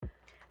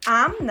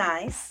I'm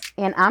nice.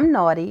 And I'm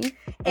naughty.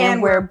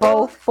 And we're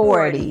both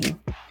 40.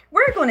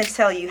 We're going to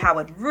tell you how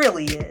it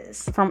really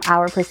is. From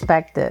our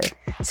perspective.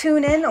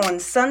 Tune in on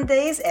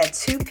Sundays at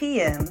 2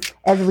 p.m.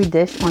 as we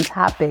dish on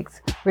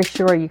topics we're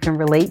sure you can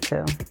relate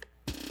to.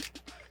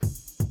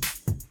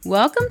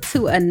 Welcome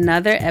to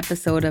another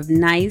episode of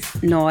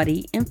Nice,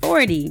 Naughty, and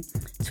 40.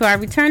 To our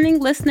returning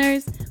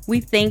listeners,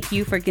 we thank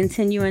you for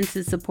continuing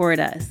to support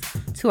us.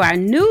 To our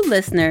new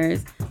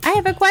listeners, I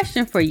have a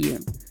question for you.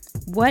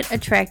 What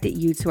attracted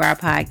you to our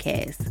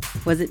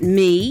podcast? Was it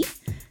me,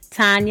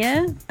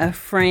 Tanya, a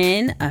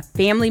friend, a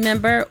family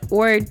member,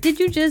 or did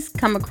you just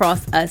come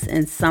across us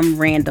in some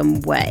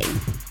random way?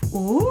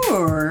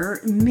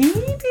 Or maybe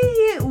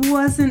it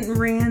wasn't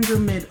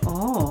random at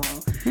all.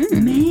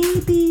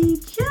 Maybe,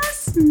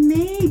 just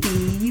maybe,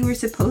 you were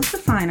supposed to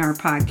find our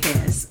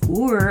podcast,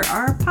 or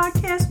our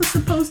podcast was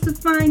supposed to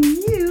find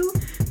you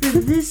for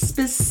this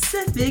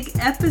specific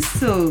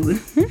episode.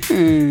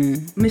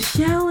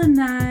 Michelle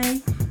and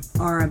I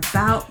are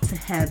about to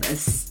have a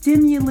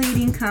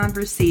stimulating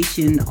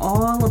conversation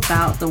all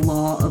about the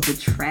law of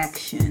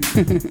attraction.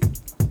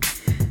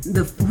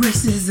 The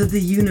forces of the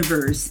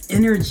universe,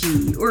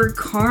 energy, or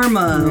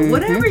karma,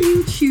 whatever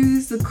you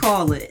choose to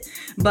call it.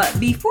 But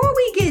before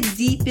we get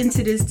deep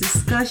into this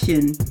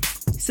discussion,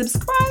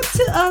 subscribe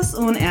to us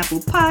on Apple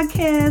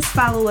Podcasts,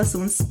 follow us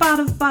on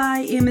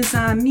Spotify,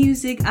 Amazon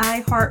Music,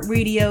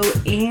 iHeartRadio,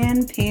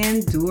 and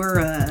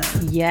Pandora.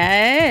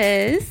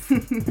 Yes.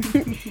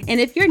 And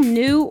if you're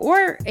new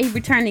or a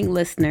returning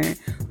listener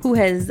who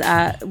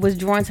was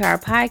drawn to our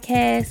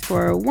podcast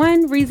for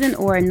one reason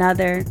or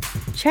another,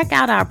 check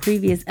out our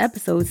previous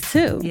episodes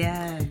too.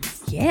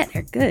 Yes. Yeah,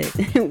 they're good.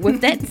 With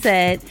that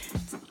said,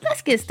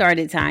 let's get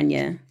started,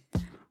 Tanya.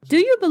 Do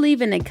you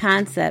believe in the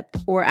concept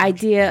or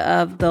idea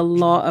of the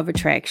law of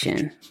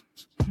attraction?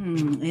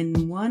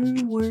 In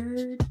one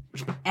word,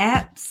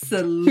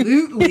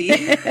 absolutely.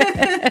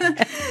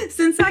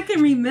 Since I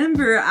can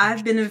remember,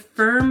 I've been a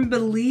firm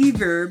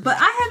believer, but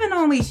I haven't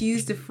always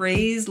used the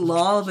phrase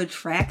law of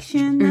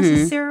attraction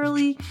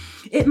necessarily.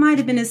 It might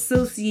have been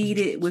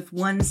associated with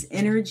one's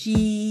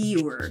energy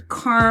or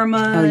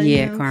karma. Oh,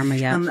 yeah, karma,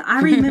 yeah.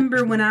 I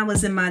remember when I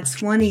was in my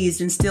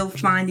 20s and still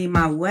finding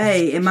my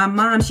way, and my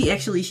mom, she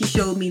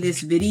showed me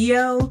this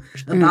video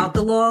about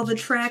the law of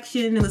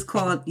attraction. It was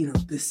called,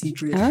 The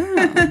Secret.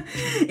 Oh.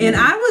 And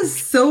I was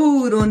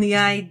sold on the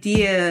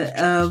idea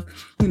of,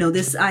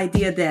 this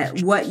idea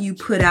that what you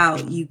put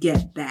out, you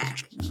get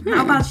back.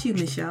 How about you,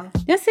 Michelle?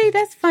 Yeah, see,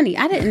 that's funny.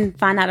 I didn't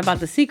find out about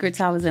The Secret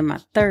till I was in my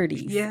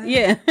 30s. Yeah.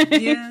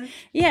 Yeah.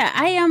 Yeah,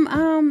 I am.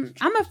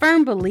 I'm a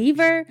firm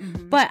believer,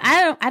 but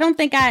I don't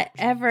think I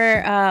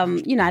ever, I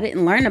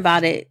didn't learn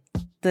about it,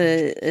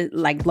 the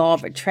law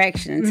of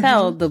attraction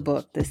until the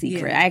book, The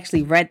Secret. I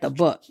actually read the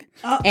book,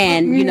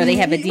 and they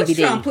have a DVD.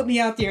 Trying to put me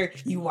out there.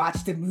 You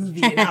watched the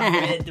movie, and I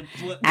read the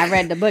book. I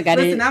read the book.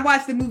 I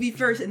watched the movie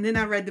first, and then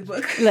I read the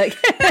book. Look,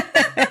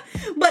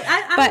 but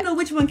I don't know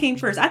which one came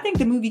first. I think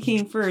the movie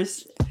came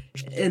first,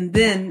 and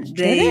then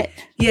they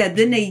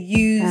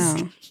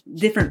used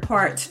different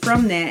parts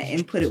from that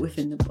and put it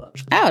within the book.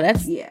 Oh,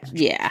 that's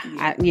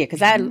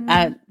because I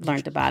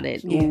learned about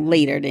it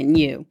later than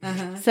you.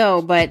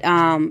 So, but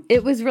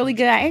it was really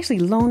good. I actually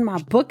loaned my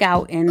book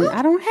out, and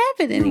I don't have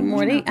it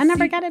anymore. I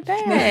never got it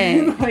back.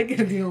 I'm like,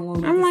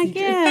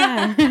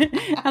 yeah,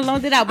 I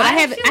loaned it out, but I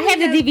have the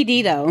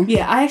DVD though.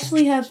 Yeah, I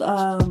actually have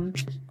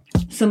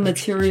some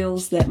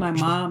materials that my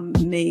mom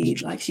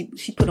made. Like she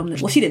put them.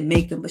 Well, she didn't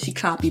make them, but she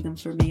copied them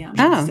for me.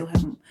 I still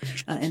have them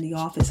in the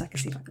office. I can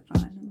see if I can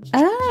find them.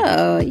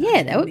 Oh,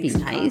 yeah, that would be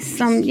nice.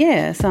 Some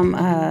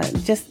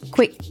just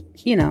quick,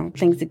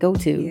 things to go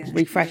to,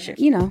 refresher,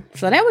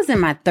 So that was in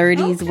my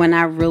 30s when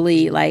I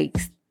really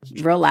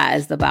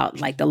realized about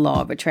the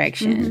law of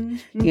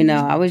attraction.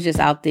 I was just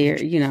out there,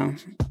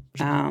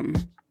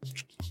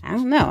 I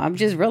don't know. I'm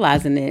just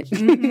realizing it.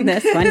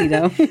 That's funny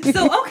though.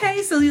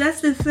 So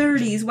that's the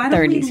 30s. Why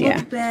don't we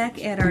look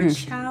back at our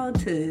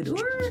childhood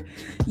or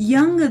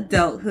young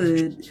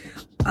adulthood?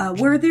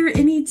 Were there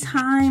any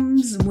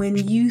times when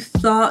you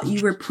thought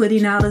you were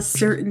putting out a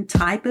certain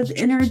type of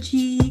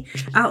energy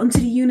out into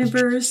the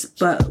universe,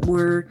 but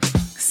were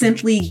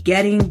simply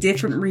getting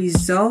different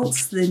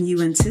results than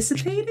you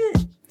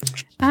anticipated?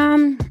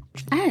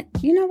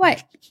 You know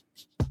what?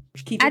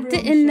 I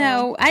didn't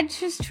know. I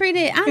just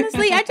treated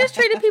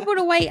people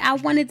the way I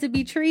wanted to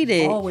be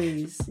treated.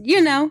 Always.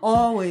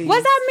 Always.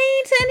 Was I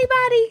mean to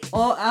anybody?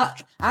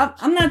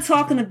 I'm not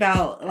talking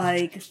about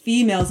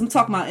females. I'm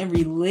talking about in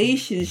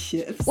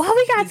relationships. Well,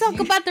 we gotta talk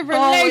about the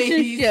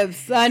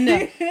relationships. I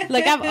know.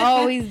 I've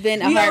always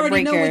been a heartbreaker. You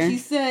already know what you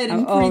said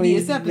in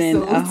previous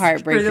episodes. Been a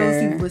heartbreaker. For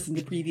those who've listened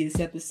to previous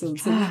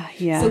episodes,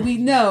 so we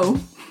know.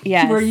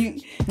 Yeah.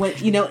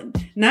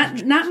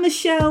 Not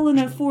Michelle in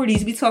her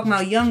 40s. We talking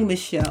about young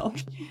Michelle.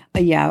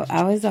 Yeah,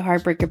 I was a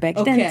heartbreaker back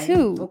then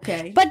too.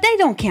 Okay. But they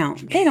don't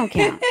count. I'm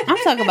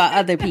talking about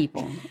other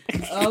people.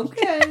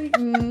 Okay.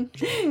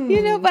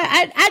 But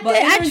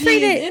I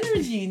treated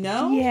energy,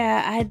 no?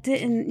 Yeah, I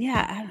didn't.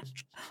 Yeah.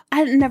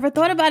 I never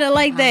thought about it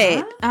like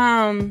that.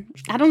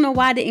 I don't know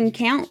why I didn't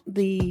count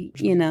the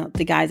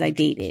guys I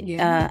dated.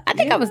 Yeah. I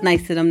think I was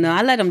nice to them though.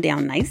 I let them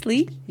down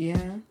nicely.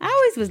 Yeah. I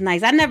always was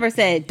nice. I never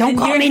said, don't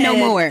call me no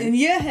more. In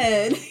your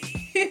head.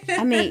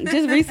 I mean,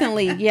 just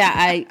recently,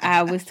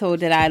 I was told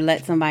that I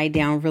let somebody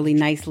down really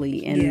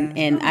nicely,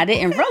 and I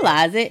didn't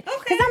realize it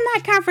because I'm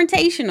not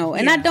confrontational,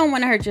 and I don't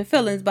want to hurt your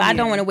feelings, but I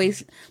don't want to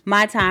waste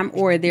my time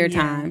or their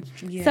time.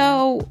 Yeah.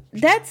 So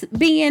that's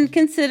being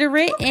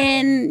considerate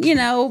and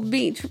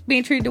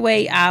being treated the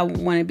way I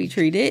want to be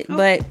treated,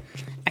 but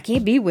I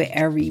can't be with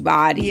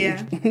everybody.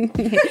 Yeah.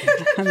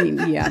 I mean,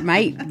 I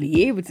might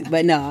be able to,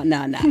 but no.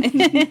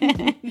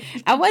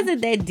 I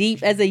wasn't that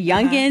deep as a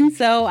youngin',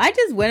 so I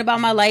just went about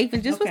my life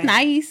and just was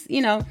nice,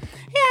 Yeah,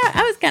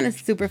 I was kind of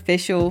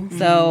superficial,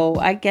 so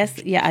I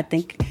guess, I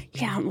think,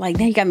 I'm like,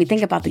 now you got me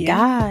thinking about the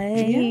guys.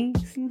 Yeah.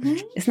 Mm-hmm.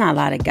 It's not a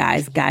lot of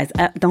guys.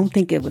 I don't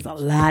think it was a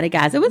lot of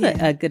guys. It was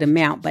a good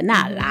amount, but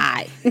not a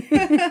lot.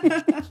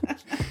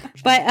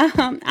 But,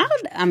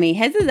 I mean,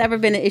 has this ever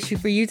been an issue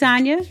for you,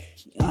 Tanya?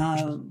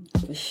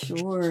 For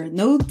sure.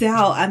 No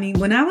doubt. I mean,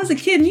 when I was a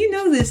kid, you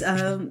know this,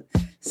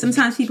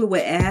 sometimes people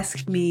would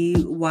ask me,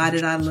 why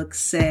did I look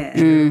sad?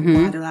 Mm-hmm.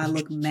 Or why did I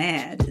look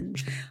mad?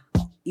 And,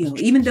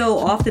 even though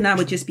often I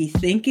would just be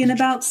thinking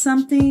about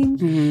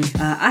something,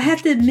 I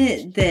have to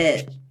admit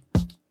that,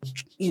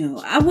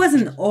 I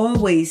wasn't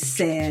always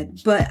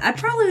sad, but I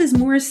probably was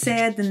more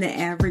sad than the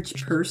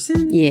average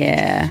person.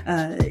 Yeah.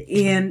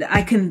 And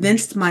I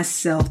convinced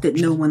myself that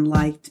no one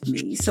liked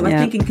me. So I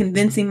think in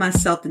convincing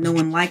myself that no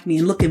one liked me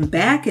and looking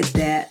back at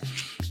that,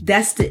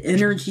 that's the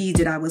energy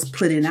that I was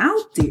putting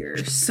out there.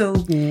 So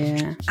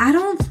I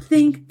don't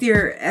think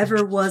there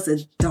ever was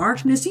a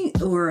darkness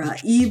or an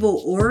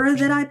evil aura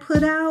that I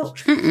put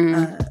out,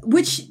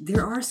 which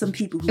there are some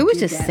people who it was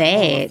just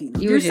sad.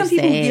 There's some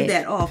people who give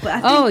that off.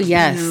 But I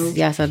think,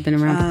 yes, I've been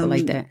around people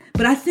like that.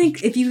 But I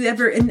think if you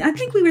ever, and I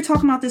think we were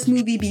talking about this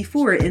movie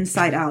before,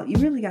 Inside Out. You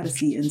really got to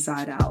see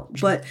Inside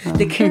Out. But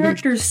the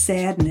character's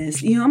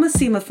sadness, I'm going to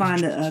see if I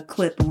find a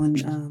clip on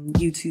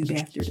YouTube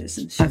after this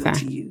and show it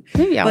to you.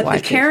 Maybe I'll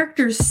watch the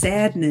character's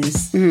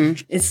sadness,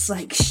 it's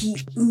like she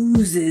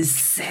oozes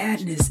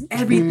sadness.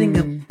 Everything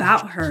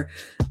about her,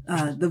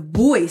 the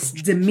voice,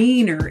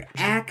 demeanor,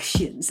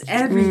 actions,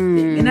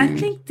 everything. And I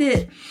think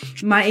that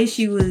my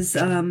issue is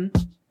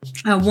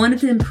I wanted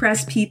to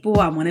impress people.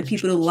 I wanted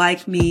people to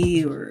like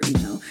me, or,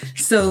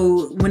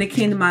 so when it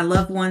came to my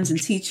loved ones and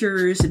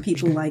teachers and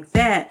people like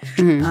that,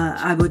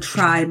 I would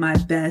try my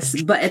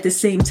best. But at the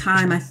same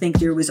time, I think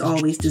there was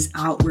always this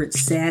outward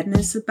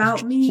sadness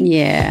about me.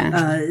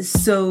 Yeah.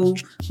 So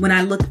when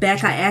I look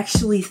back, I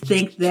actually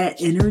think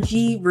that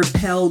energy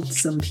repelled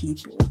some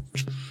people.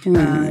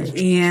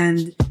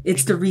 And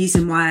it's the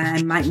reason why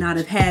I might not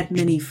have had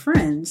many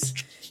friends.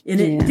 And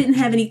it didn't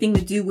have anything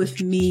to do with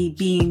me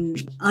being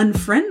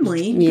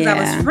unfriendly, because I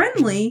was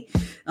friendly,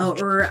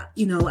 or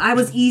I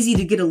was easy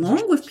to get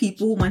along with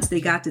people once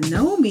they got to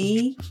know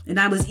me, and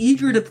I was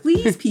eager to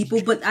please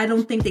people, but I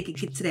don't think they could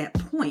get to that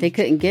point. They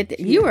couldn't get there.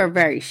 You were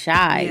very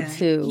shy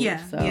too. Yeah,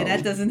 so.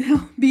 That doesn't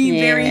help. Being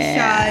very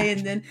shy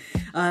and then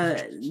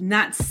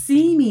not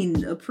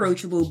seeming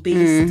approachable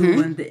based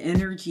on the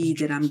energy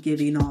that I'm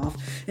giving off.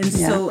 And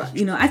so,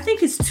 I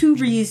think it's two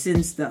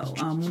reasons though.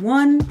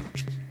 One,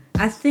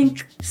 I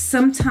think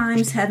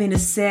sometimes having a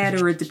sad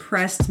or a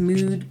depressed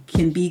mood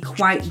can be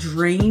quite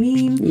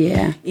draining.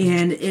 Yeah.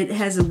 And it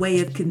has a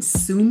way of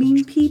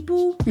consuming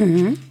people.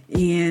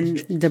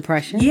 And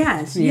depression.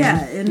 Yes.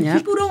 Yeah. And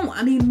people don't,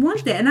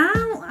 want that. And I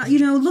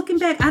don't, looking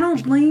back, I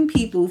don't blame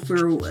people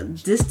for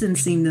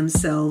distancing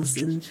themselves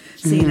and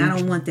saying, I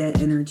don't want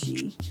that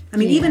energy.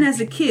 Even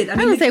as a kid.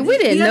 I would say we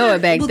didn't know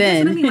it back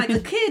then. Like a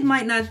kid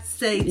might not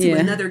say to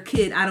another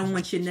kid, I don't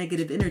want your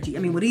negative energy.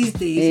 These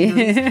days,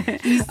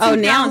 these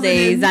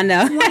nowadays, I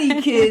know.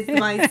 20 kids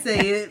might say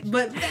it.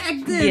 But back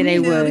then, they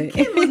would. The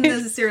kid wasn't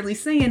necessarily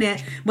saying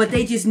that, but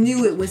they just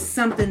knew it was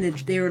something that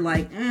they were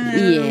like, I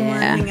don't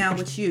want to hang out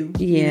with you.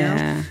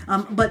 Yeah.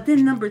 But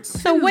then number two.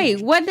 So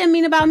wait, what did that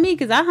mean about me?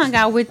 Because I hung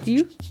out with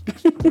you.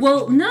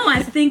 Well, no,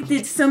 I think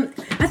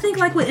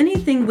like with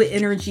anything with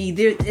energy,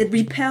 it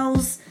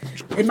repels.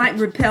 It might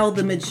repel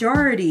the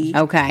majority.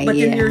 Okay. But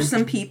then there's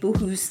some people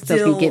who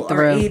still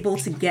are able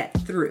to get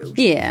through.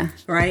 Yeah.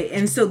 Right.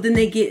 And so then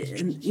they get,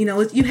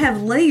 you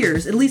have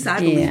layers. At least I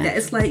believe that.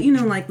 It's like,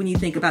 like when you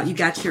think about, you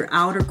got your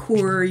outer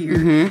core,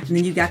 and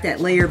then you got that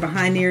layer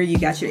behind there, you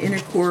got your inner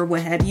core,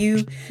 what have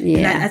you.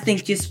 Yeah. And I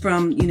think just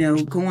from,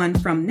 going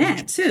from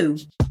that too.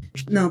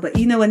 No, but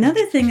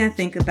another thing I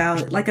think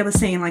about, like I was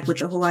saying, like with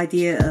the whole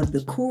idea of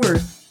the core,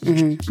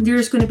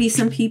 there's going to be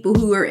some people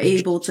who are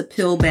able to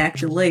peel back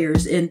the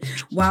layers. And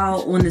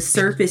while on the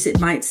surface, it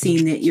might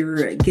seem that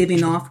you're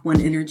giving off one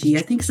energy,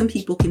 I think some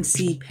people can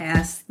see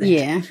past that.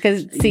 Yeah,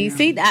 because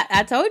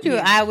I told you,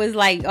 I was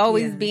like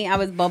always I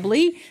was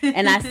bubbly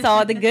and I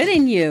saw the good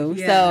in you.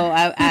 Yeah.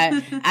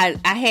 So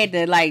I had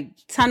to like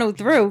tunnel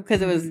through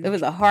because it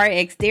was a hard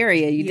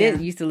exterior. You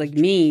used to look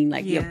mean,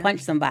 like you punch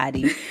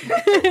somebody.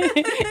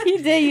 You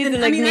did used to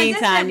look mean,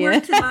 Tanya. That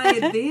worked to my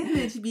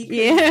advantage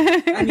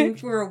because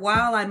for a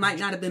while I might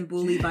not have been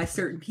bullied by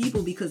certain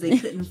people because they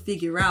couldn't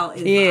figure out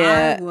if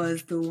I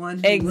was the one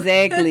who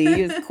exactly.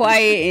 You was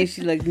quiet and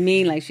she looked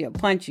mean, like she'll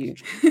punch you.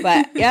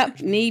 But yep,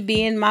 me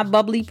being my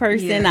bubbly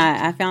person,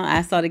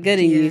 I saw the good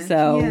in you.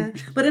 So,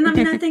 but then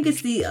I think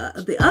it's the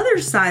other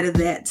side of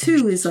that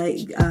too is like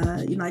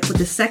like with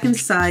the second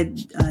side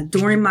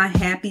during my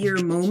happier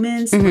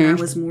moments when I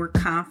was more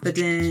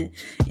confident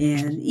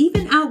and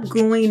even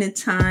outgoing at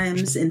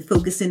times and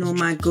focusing on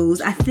my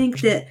goals. I think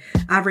that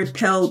I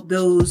repelled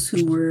those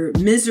who were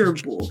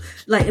miserable.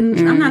 Like, and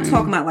I'm not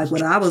talking about like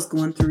what I was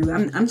going through.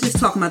 I'm just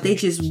talking about they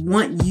just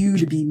want you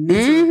to be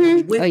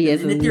miserable with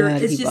them.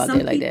 And it's just some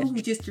people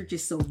who are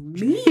just so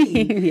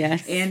mean.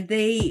 Yes. And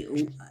the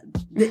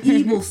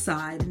evil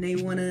side, and they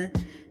want to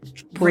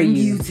bring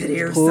you to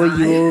their side. Pull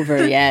you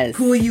over, yes.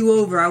 Pull you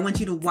over. I want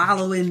you to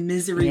wallow in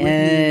misery with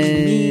me,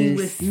 be mean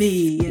with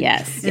me.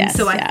 And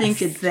so I think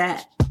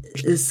that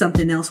is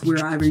something else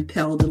where I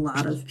repelled a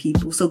lot of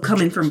people. So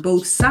coming from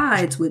both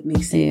sides would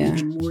make it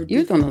even more difficult.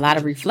 You're doing a lot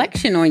of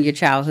reflection on your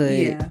childhood.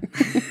 Yeah.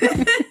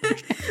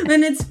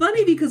 And it's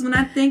funny because when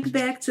I think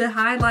back to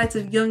highlights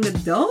of young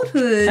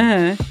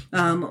adulthood,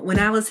 when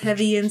I was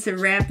heavy into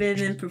rapping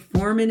and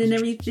performing and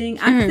everything,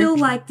 I feel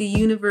like the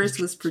universe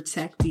was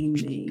protecting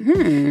me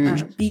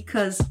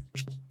because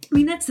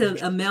that's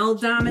a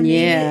male-dominated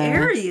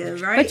area,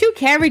 right? But you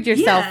carried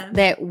yourself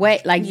that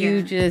way, like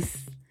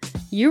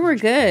you were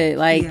good.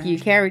 Like you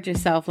carried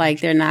yourself like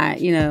they're not,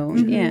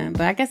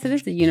 but I guess it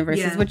is the universe.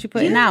 Is what you're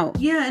putting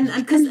out. Yeah, and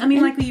because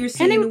like what you're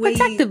saying, and they were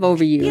protective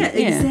over you. Yeah,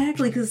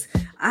 exactly. Because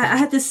I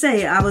have to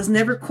say, I was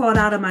never called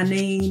out of my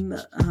name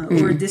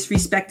or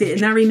disrespected.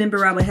 And I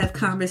remember I would have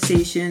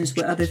conversations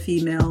with other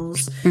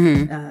females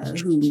who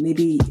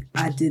maybe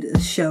I did a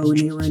show and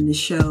they were in the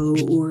show,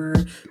 or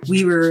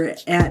we were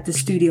at the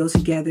studio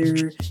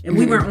together and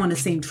we weren't on the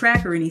same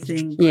track or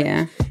anything.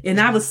 But, and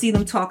I would see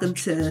them talking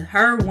to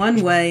her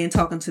one way and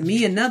talking to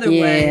me another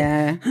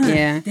way.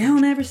 They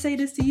don't ever say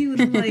this to you.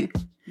 And I'm like,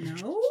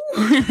 no.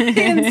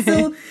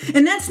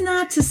 and that's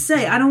not to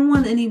say, I don't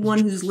want anyone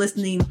who's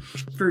listening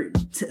to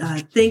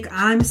think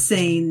I'm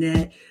saying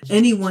that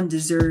anyone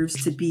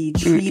deserves to be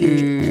treated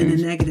in a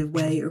negative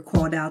way or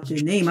called out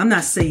their name. I'm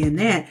not saying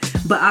that,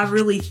 but I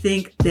really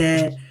think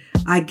that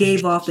I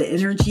gave off the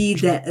energy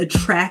that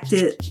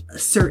attracted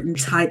certain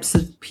types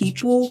of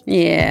people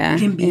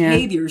and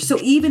behaviors. So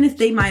even if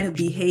they might have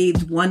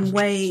behaved one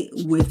way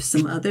with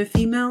some other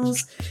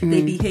females,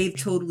 they behaved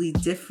totally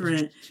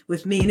different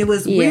with me. And it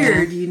was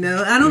weird,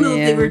 I don't know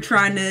if they were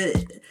trying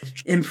to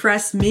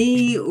impress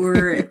me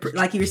or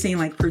like you were saying,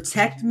 like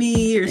protect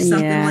me or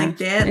something like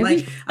that.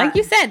 Maybe, like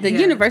you said, the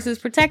universe is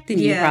protecting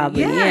you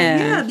probably.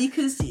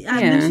 Because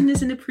I mentioned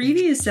this in the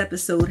previous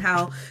episode,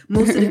 how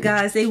most of the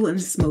guys, they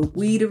wouldn't smoke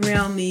weed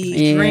around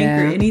me, drink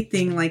or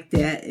anything like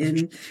that.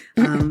 And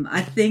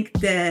I think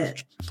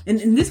that,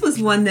 and this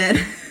was one that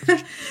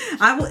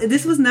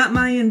this was not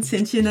my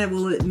intention, I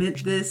will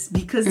admit this,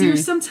 because there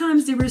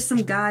were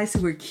some guys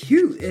who were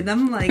cute and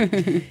I'm like,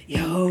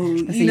 yo,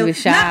 not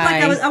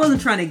like I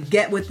wasn't trying to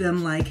get with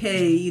them like,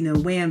 hey,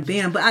 wham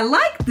bam, but I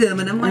liked them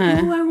and I'm like,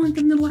 I want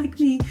them to like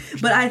me.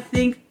 But I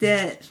think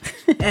that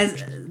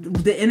as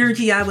the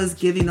energy I was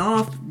giving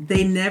off,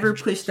 they never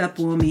pushed up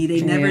on me.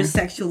 They never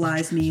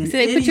sexualized me. So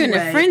they put you in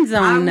the friend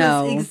zone,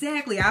 though.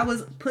 Exactly. I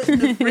was put in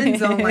the friend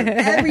zone. Like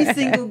every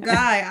single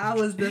guy, I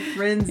was the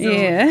friend zone.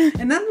 Yeah.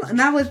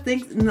 And I would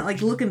think,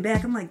 like looking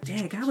back, I'm like,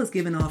 dang, I was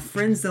giving off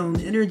friend zone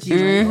energy.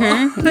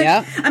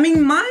 I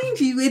mean, mind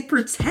you, it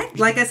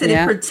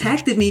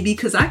protected me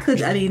because I could,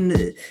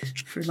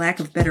 for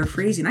lack of better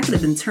phrasing, I could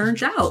have been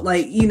turned out.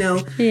 Like,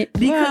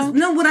 because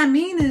what I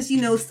mean is,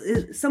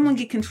 someone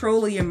get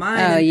control of your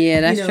mind. Oh, yeah,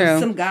 that's true.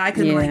 Some guy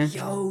could be like,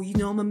 yo, I'm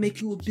gonna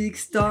make you a big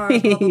star. Blah,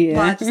 blah,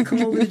 blah. Just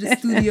come over to the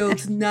studio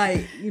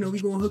tonight. We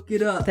gonna hook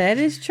it up. That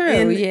is true.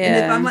 And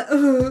if I'm like,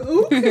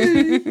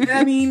 okay.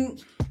 I mean,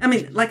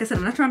 like I said,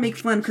 I'm not trying to make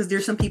fun because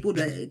there's some people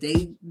that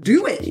they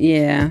do it.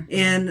 Yeah.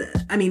 And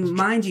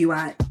mind you,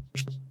 I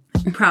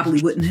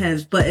probably wouldn't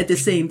have, but at the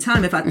same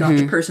time, if I thought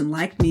the person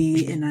liked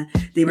me and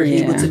they were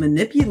able to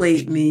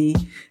manipulate me,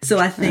 so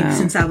I think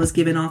since I was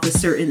giving off a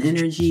certain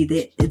energy,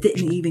 that it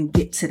didn't even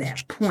get to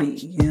that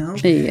point,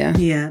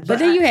 Yeah. But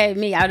then you had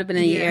me, I would have been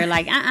in the air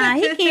like,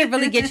 he can't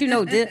really get you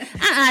no deal.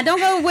 Don't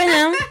go with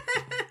him.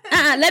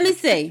 Let me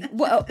see.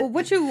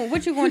 What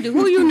you gonna do?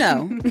 Who you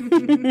know?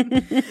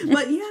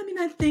 But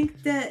I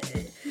think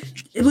that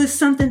it was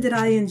something that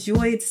I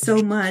enjoyed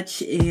so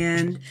much,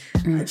 and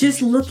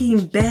just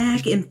looking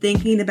back and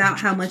thinking about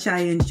how much I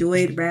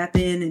enjoyed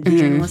rapping and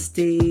being on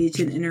stage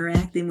and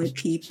interacting with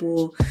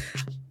people,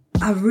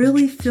 I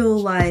really feel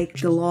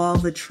like the law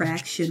of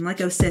attraction,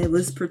 like I said, it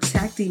was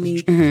protecting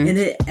me and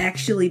it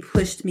actually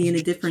pushed me in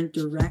a different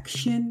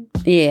direction.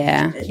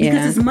 Yeah.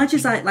 Because as much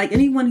as like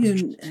anyone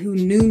who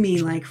knew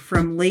me like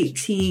from late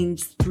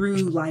teens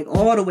through like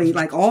all the way,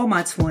 like all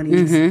my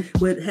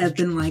 20s would have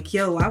been like,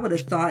 yo, I would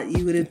have thought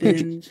you would have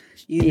been,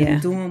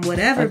 doing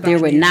whatever. Up there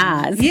with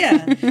Nas.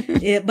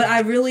 Yeah. But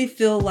I really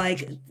feel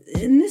like,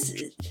 and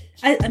this,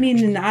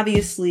 and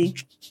obviously,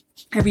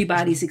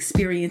 everybody's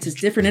experience is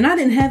different. And I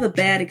didn't have a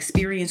bad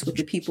experience with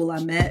the people I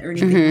met or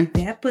anything like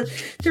that. But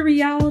the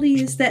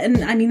reality is that,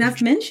 and I mean,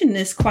 I've mentioned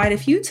this quite a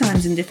few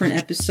times in different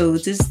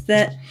episodes, is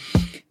that,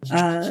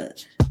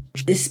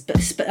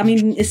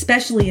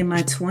 especially in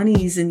my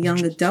 20s and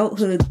young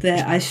adulthood,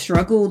 that I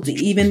struggled,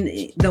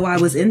 even though I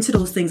was into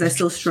those things, I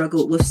still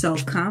struggled with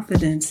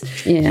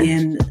self-confidence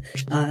and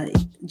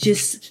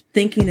just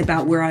thinking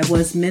about where I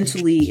was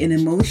mentally and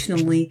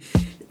emotionally.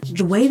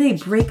 The way they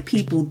break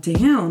people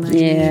down,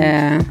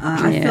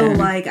 I feel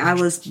like I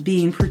was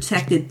being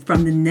protected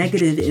from the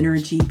negative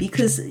energy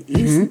because,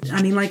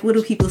 I mean, like, what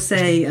do people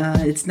say?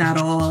 It's not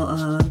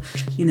all,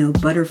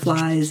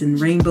 butterflies and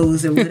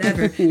rainbows or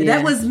whatever.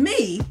 That was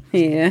me.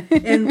 Yeah.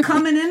 And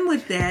coming in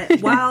with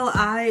that, while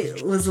I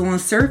was on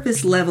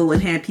surface level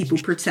and had people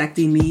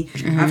protecting me,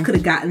 I could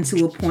have gotten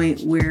to a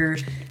point where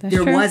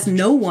there was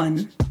no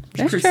one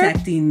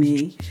protecting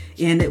me,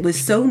 and it was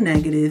so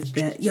negative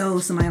that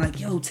somebody like,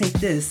 take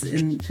this,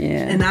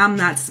 and I'm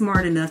not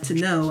smart enough to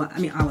know. I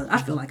mean,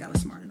 I feel like I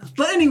was smart enough,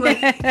 but anyway,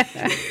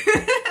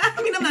 I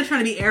mean, I'm not trying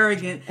to be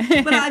arrogant,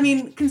 but I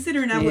mean,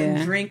 considering I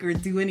wouldn't drink or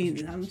do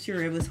anything, I'm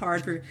sure it was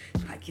hard for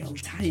like,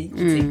 Ty ain't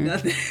gonna take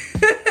nothing.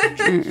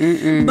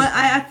 But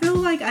I feel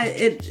like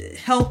it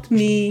helped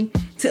me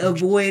to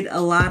avoid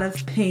a lot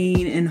of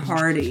pain and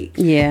heartache.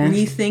 Yeah, when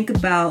you think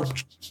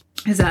about.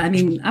 Because I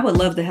would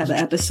love to have an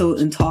episode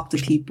and talk to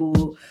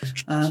people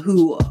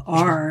who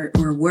are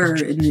or were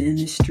in the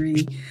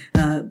industry.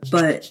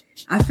 But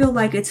I feel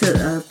like it's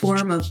a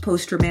form of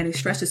post-traumatic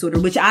stress disorder,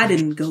 which I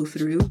didn't go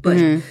through.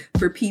 But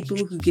for people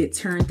who get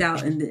turned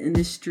out in the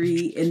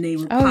industry and they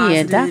were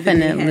positive,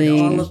 definitely. And they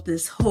had all of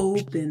this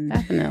hope, and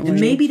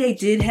maybe they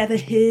did have a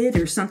hit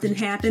or something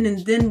happened,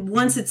 and then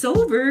once it's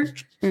over.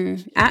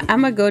 I'm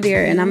going to go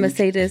there, and I'm going to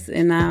say this,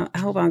 and I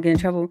hope I don't get in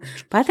trouble,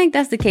 but I think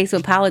that's the case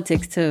with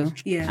politics, too.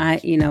 Yeah.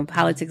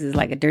 Politics is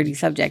like a dirty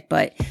subject,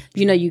 but,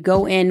 you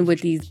go in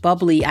with these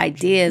bubbly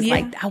ideas,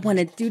 like, I want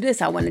to do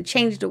this, I want to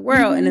change the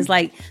world, and it's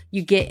like,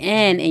 you get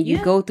in and you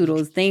go through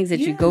those things that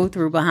you go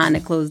through behind the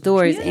closed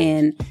doors,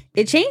 and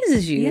it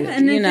changes you. Yeah,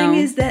 and the thing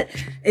is that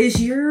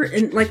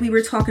and like we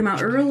were talking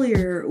about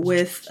earlier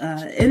with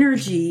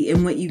energy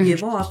and what you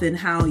give off and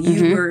how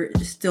you were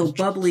still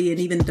bubbly, and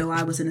even though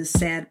I was in a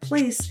sad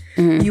place,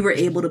 you were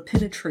able to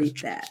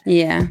penetrate that.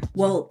 Yeah.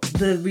 Well,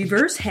 the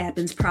reverse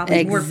happens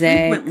probably more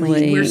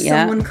frequently, where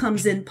someone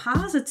comes in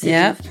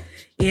positive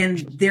and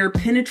they're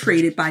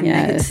penetrated by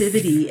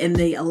negativity and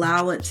they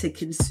allow it to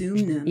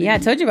consume them. Yeah, I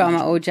told you about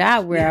my old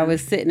job where I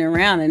was sitting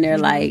around and they're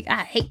like,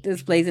 I hate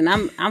this place. And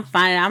I'm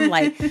fine. I'm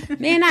like,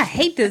 man, I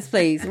hate this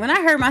place. When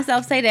I heard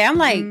myself say that, I'm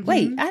like,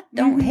 wait, I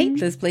don't hate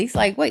this place.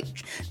 Like, wait,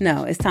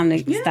 no, it's time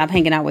to stop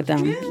hanging out with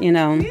them,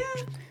 Yeah.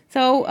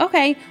 So,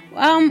 okay,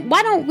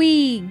 why don't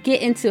we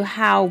get into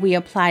how we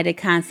apply the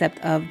concept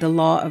of the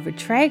law of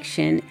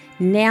attraction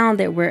now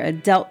that we're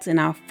adults in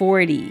our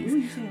 40s? Ooh,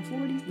 you saying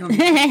 40s? No.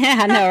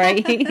 I know,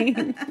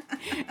 right?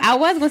 I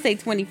was going to say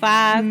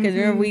 25 because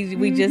remember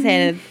we just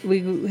had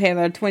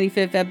our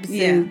 25th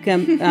episode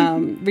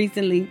come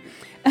recently.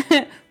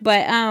 But,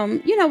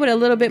 with a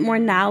little bit more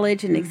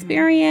knowledge and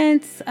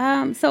experience.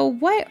 So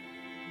what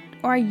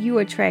are you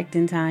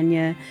attracting,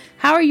 Tanya?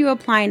 How are you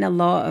applying the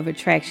law of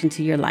attraction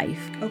to your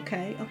life?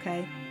 Okay.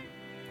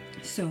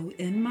 So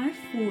in my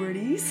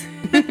 40s,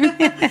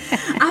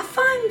 I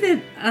find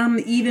that I'm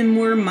even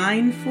more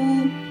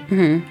mindful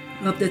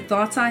of the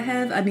thoughts I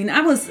have. I mean,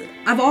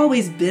 I've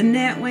always been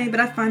that way, but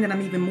I find that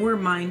I'm even more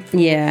mindful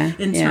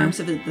in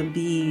terms of them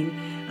being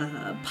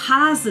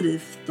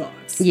positive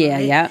thoughts.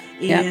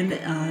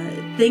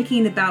 And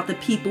thinking about the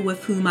people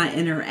with whom I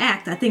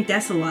interact. I think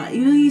that's a lot.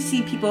 You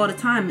see people all the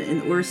time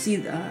or see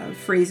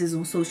phrases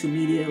on social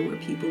media where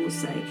people will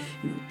say,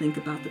 think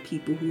about the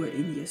people who are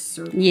in your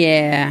circle.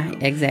 Yeah,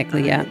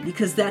 exactly.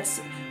 Because that's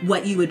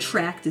what you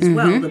attract as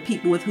well. The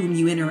people with whom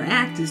you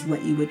interact is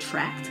what you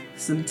attract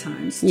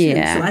sometimes too.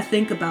 Yeah. So I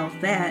think about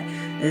that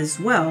as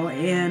well.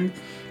 And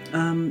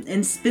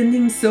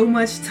spending so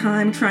much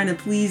time trying to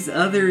please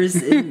others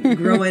and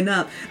growing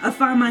up, I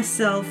find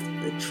myself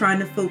trying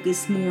to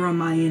focus more on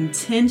my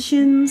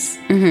intentions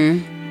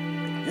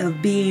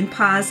of being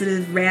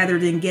positive rather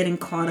than getting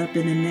caught up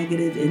in the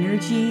negative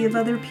energy of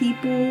other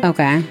people.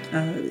 Okay.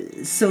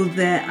 So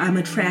that I'm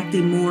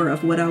attracting more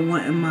of what I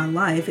want in my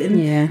life.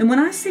 And when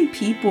I say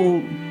people,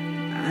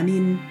 I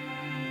mean,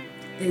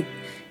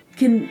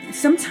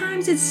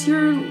 sometimes it's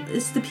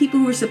the people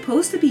who are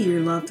supposed to be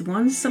your loved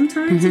ones.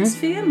 Sometimes it's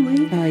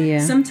family. Oh yeah.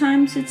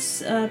 Sometimes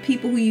it's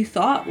people who you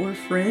thought were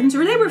friends,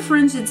 or they were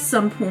friends at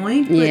some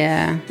point.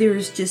 But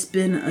there's just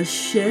been a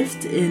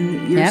shift,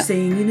 and you're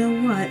saying, you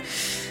know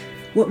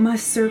what my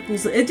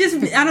circles. I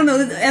don't know.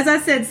 As I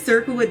said,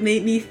 circle would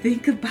make me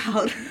think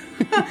about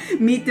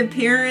Meet the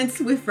Parents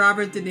with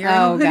Robert De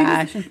Niro. Oh,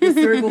 gosh. The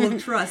circle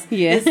of trust.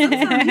 Yeah. And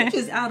sometimes you're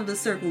just out of the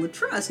circle of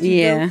trust.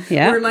 You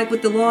know? Or like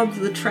with the law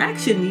of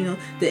attraction,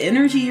 the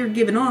energy you're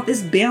giving off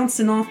is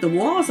bouncing off the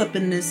walls up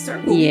in this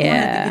circle.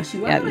 Yeah. To get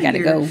you out of gotta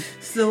here. Go.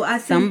 So I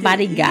think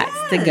somebody got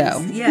to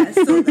go. Yeah.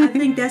 So I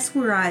think that's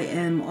where I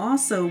am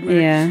also,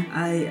 where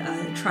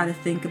I try to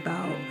think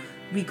about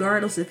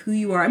regardless of who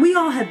you are, and we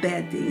all have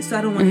bad days, so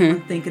I don't want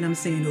anyone thinking I'm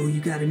saying, oh,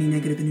 you got any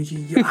negative energy,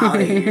 you're out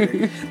of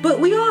here. But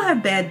we all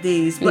have bad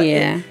days. But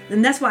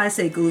and that's why I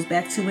say it goes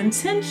back to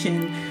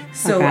intention.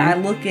 So I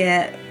look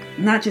at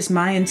not just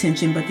my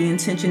intention, but the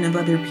intention of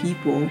other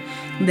people,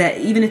 that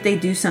even if they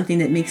do something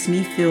that makes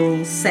me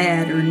feel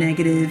sad or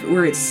negative,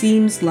 or it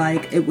seems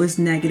like it was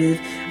negative,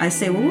 I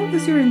say, well, what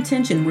was your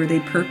intention? Were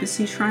they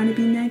purposely trying to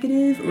be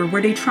negative, or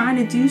were they trying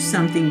to do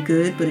something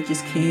good, but it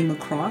just came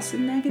across a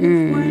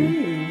negative way?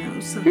 You know?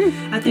 So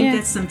I think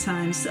that's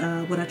sometimes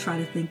what I try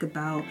to think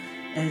about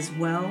as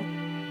well.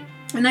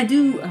 And I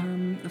do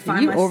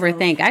find myself,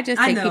 overthink. I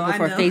just take people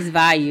for face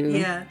value.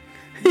 Yeah.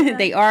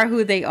 They are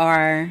who they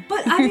are.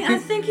 But I mean, I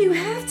think you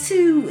have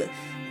to,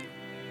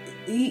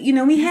 you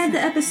know, we had the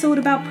episode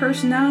about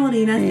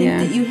personality, and I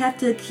think that you have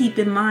to keep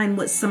in mind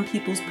what some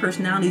people's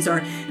personalities are.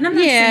 And I'm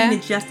not saying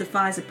it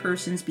justifies a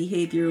person's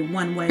behavior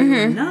one way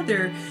or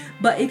another,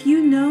 but if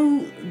you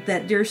know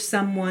that there's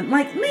someone,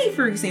 like me,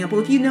 for example,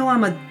 if you know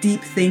I'm a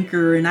deep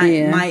thinker and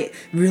I might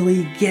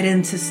really get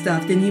into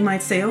stuff, then you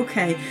might say,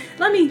 okay,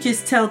 let me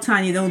just tell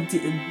Tanya, don't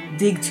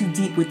dig too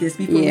deep with this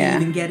before we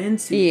even get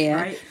into it,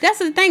 right? That's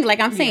the thing.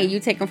 Like I'm saying, you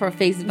take them for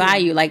face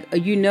value. Like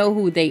you know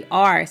who they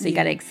are, so you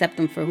got to accept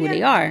them for who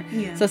they are.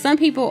 Yeah. So some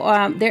people,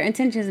 their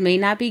intentions may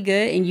not be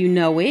good, and you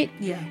know it.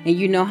 Yeah. And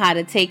you know how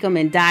to take them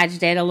and dodge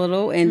that a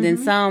little. And then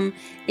some,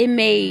 it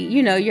may,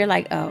 you know, you're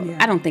like, oh,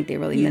 I don't think they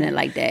really meant it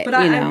like that. But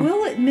I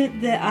will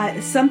admit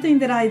that something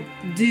that I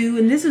do,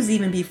 and this was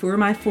even before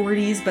my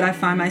 40s, but I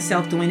find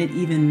myself doing it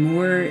even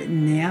more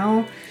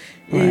now,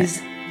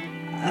 is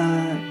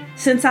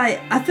since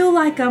I feel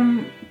like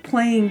I'm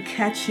playing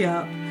catch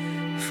up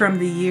from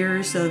the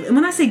years of, and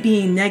when I say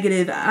being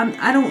negative,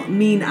 I don't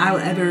mean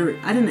I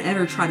didn't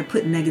ever try to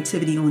put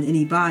negativity on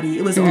anybody.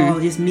 It was all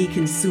just me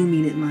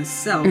consuming it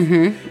myself.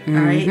 All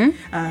right.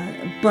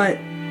 But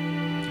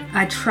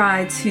I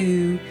try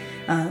to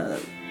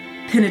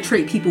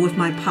penetrate people with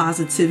my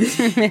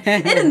positivity.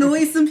 It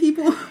annoys some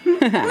people.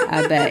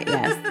 I bet,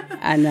 yes.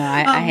 I know.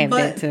 I have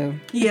that too.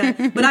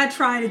 But I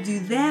try to do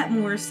that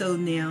more so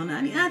now.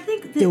 I mean, I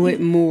think that do it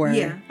more.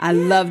 Yeah, I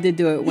love to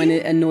do it when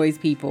it annoys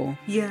people.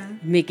 Yeah,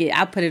 make it.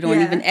 I'll put it on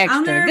even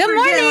extra. Good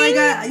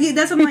morning.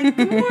 That's I'm like,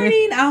 good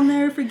morning. I'll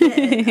never forget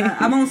it.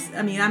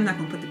 I'm not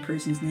gonna put the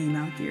person's name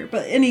out there,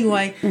 but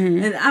anyway,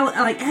 and I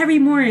like every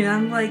morning.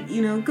 I'm like,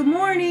 you know, good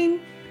morning.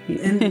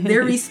 And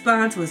their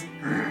response was,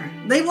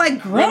 they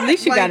like grunt. Well, at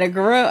least you got a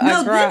grunt.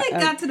 No, then it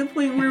got to the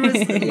point where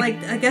it was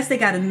like, I guess they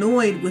got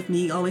annoyed with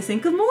me always saying,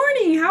 good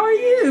morning, how are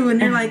you?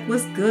 And they're like,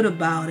 what's good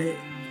about it?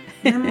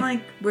 And I'm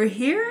like, we're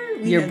here?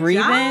 You're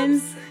breathing?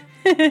 Jobs?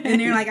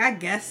 And they're like, I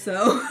guess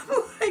so.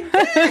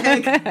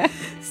 Like,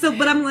 so,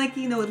 but I'm like,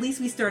 you know, at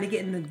least we started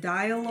getting the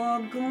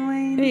dialogue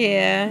going.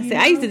 Yeah. See,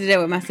 I used to do that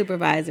with my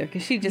supervisor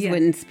because she just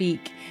wouldn't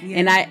speak. Yeah.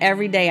 And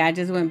every day I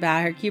just went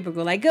by her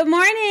cubicle like, good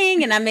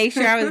morning. And I made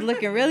sure I was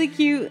looking really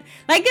cute.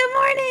 Like, good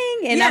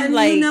morning. And I'm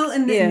like, you know,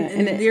 and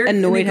it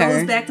annoyed her. It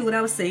goes back to what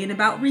I was saying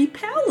about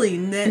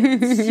repelling.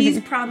 That she's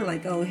probably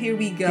like, oh, here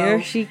we go.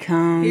 Here she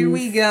comes. Here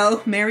we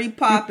go. Mary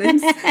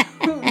Poppins.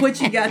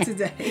 What you got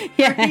today?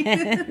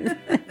 Yeah.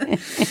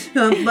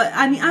 But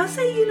I mean, I'll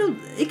say, you know,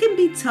 it can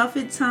be tough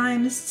at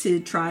times to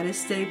try to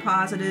stay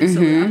positive.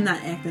 So I'm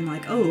not acting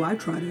like, oh, I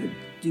try to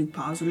do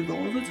positive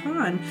all the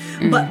time.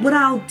 But what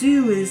I'll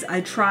do is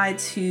I try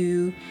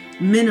to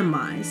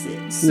minimize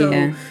it.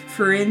 So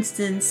for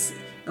instance,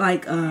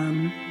 like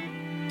I'll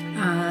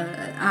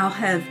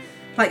have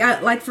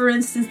like for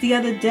instance, the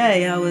other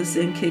day I was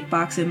in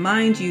kickboxing.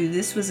 Mind you,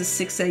 this was a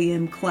 6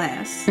 a.m.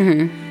 class.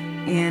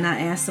 And I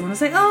asked someone, I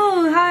was like,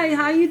 oh, hi,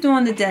 how you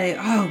doing today?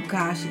 Oh,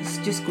 gosh, it's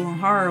just going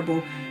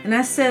horrible. And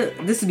I said,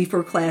 this is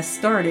before class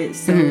started.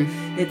 So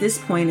at this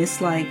point, it's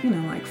like, you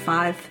know, like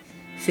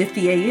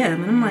 5:50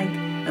 a.m. And I'm like,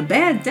 a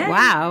bad day.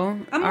 Wow.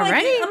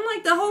 Already? I'm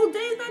like, the whole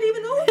day's not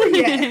even over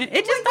yet.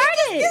 It just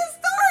started. It just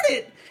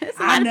started. There's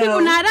a lot of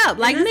people not up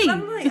like me.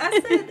 I'm like,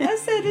 I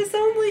said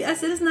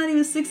it's not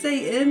even 6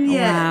 a.m.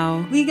 yet.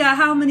 Wow. We got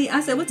how many?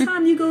 I said, what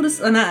time you go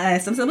to? And I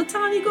asked them, what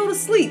time you go to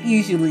sleep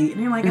usually?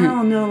 And they're like, I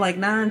don't know, like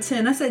 9,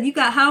 10. I said, you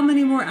got how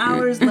many more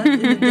hours left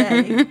in the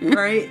day,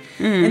 right?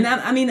 And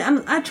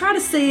I try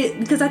to say it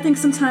because I think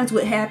sometimes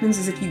what happens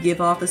is if you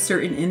give off a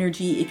certain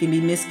energy, it can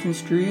be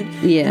misconstrued.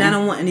 Yeah. And I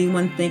don't want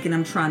anyone thinking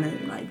I'm trying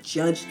to like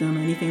judge them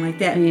or anything like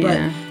that. Yeah.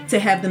 But to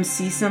have them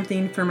see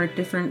something from a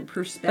different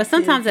perspective. But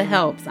sometimes it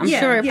helps. I'm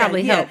sure it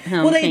probably helped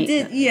him. Well, they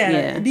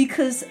did,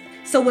 because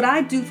so what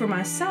I do for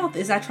myself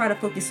is I try to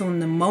focus on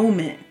the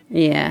moment.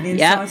 Yeah. And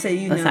so I say,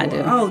 you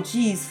know, oh,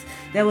 geez,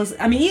 that was,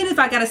 I mean, even if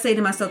I got to say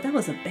to myself, that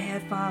was a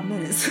bad 5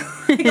 minutes.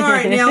 Like, all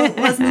right, now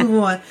let's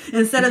move on.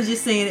 Instead of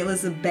just saying it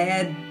was a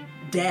bad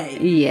day.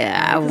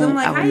 Yeah, because I'm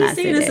like, how are you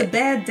saying it's a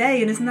bad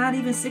day and it's not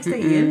even 6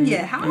 a.m.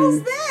 yet?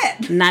 How's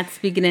that? Not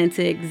speaking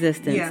into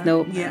existence. Yeah.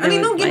 Nope. Yeah. I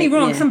mean, don't get me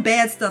wrong. Some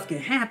bad stuff can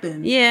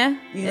happen. Yeah,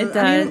 it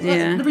does.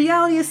 The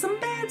reality is some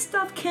bad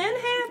stuff can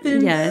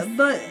happen. Yes.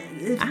 But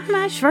I'm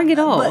not shrug it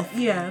off. But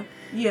yeah.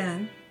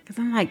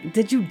 Because I'm like,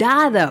 did you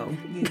die, though?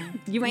 Yeah.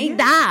 You ain't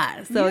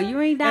die. So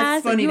you ain't die.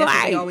 That's funny. So That's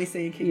what right. they always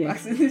say in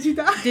kickboxing. Did you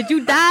die? Did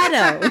you die,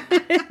 though?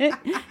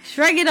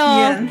 Shrug it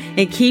off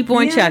and keep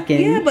on chucking.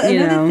 Yeah, but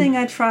another thing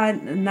I try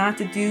not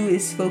to do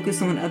is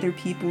focus on other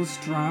people's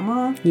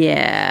drama.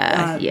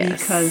 Yeah,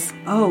 yes. Because,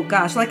 oh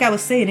gosh, like I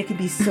was saying, it can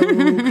be so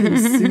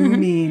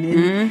consuming.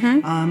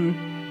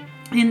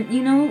 And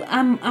you know,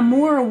 I'm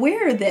more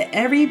aware that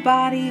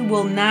everybody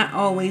will not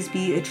always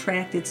be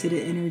attracted to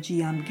the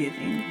energy I'm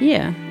giving.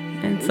 Yeah.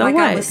 And so like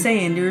what? I was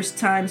saying, there's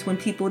times when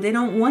people, they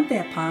don't want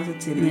that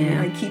positivity.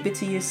 Yeah. Like, keep it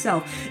to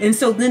yourself. And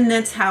so then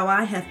that's how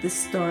I have to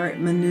start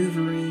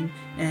maneuvering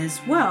as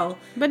well.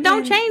 But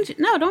don't change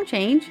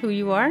who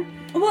you are.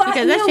 Well,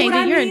 because that's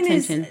changing your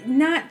intention. Is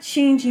not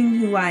changing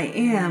who I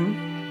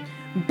am,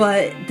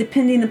 but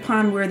depending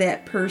upon where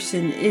that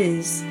person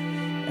is,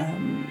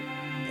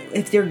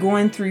 if they're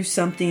going through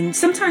something,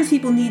 sometimes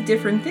people need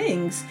different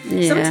things.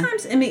 Yeah.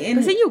 Sometimes, I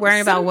mean, so you're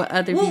worrying about what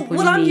other people need.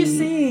 Well, I'm just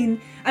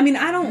saying. I mean,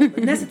 I don't.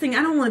 That's the thing.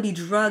 I don't want to be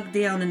drugged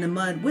down in the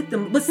mud with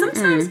them. But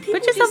sometimes people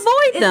but just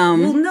avoid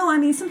them. Well, no, I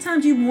mean,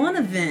 sometimes you want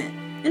to vent,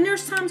 and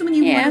there's times when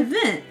you want to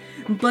vent.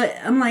 But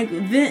I'm like,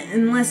 vent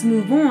and let's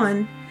move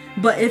on.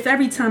 But if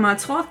every time I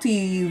talk to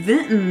you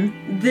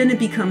venting, then it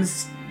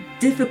becomes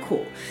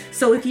difficult.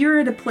 So if you're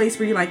at a place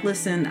where you're like,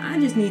 listen, I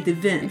just need to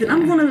vent, then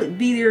I'm going to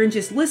be there and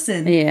just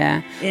listen.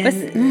 Yeah.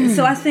 And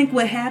so I think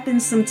what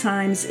happens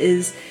sometimes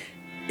is,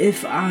 if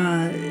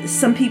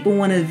some people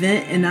want to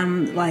vent and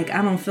I'm like,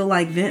 I don't feel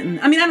like venting.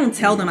 I mean, I don't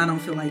tell them I don't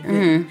feel like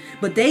venting,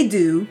 but they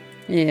do.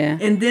 Yeah.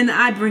 And then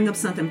I bring up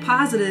something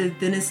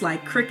positive, then it's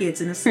like crickets,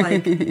 and it's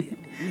like,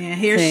 man,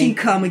 here she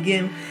come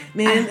again,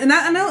 man. And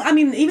I know, I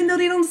mean, even though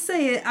they don't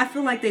say it, I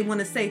feel like they want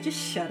to say, just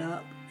shut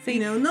up. See,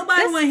 you know,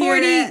 nobody want to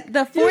hear that.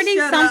 The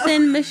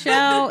 40-something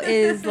Michelle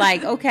is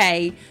like,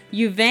 okay,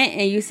 you vent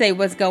and you say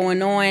what's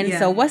going on. Yeah.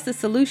 So what's the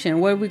solution?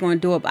 What are we going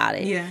to do about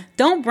it? Yeah.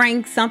 Don't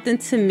bring something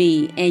to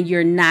me and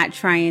you're not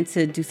trying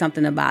to do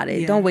something about it.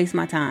 Yeah. Don't waste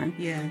my time.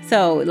 Yeah.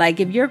 So like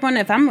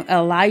if I'm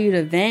allow you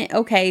to vent,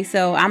 okay,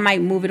 so I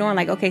might move it on.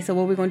 Like, okay, so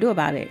what are we going to do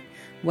about it?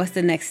 What's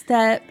the next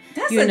step?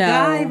 That's a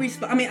guy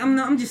response. I mean,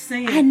 I'm just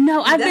saying. I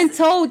know. I've been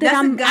told that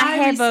I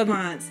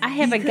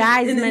have a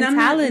guy's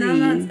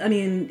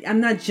mentality.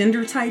 I'm not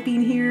gender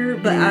typing here,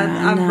 but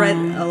I've read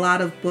a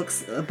lot of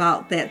books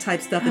about that type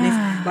stuff, and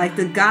it's like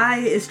the guy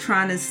is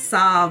trying to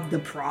solve the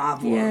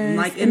problem,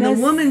 and the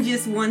woman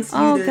just wants you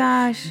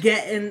to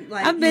get in.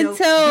 Like, I've been told,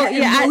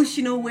 get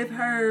emotional with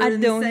her. I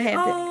don't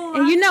have it,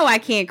 and you know I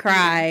can't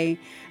cry.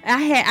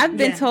 I've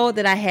been told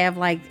that I have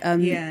like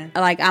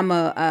I'm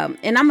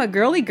a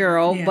girly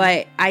girl,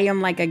 but I am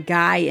like a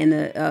guy in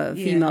a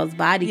female's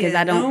body because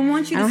I don't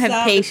want you to solve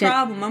the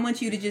problem. I want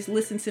you to just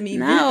listen to me.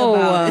 No,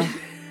 about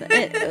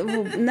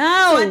it.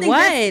 No, so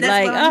what?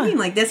 That's what I mean.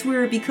 Like, that's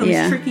where it becomes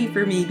tricky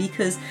for me,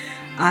 because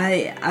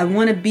I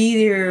want to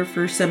be there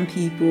for some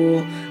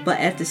people, but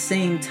at the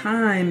same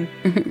time,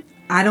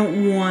 I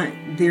don't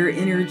want their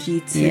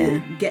energy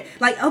to get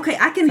like, okay,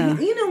 I can,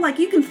 like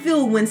you can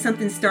feel when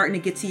something's starting to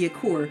get to your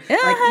core.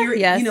 Like you're,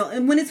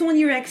 and when it's on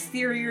your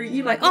exterior,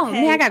 you're like, oh,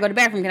 man, I gotta go to the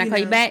bathroom. Can I call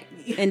you back?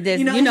 And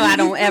this, I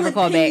don't ever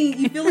call back.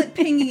 You feel it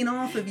pinging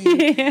off of you.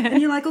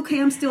 And you're like,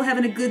 okay, I'm still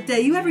having a good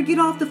day. You ever get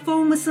off the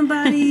phone with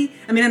somebody?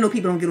 I mean, I know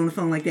people don't get on the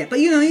phone like that, but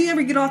you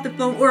ever get off the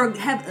phone or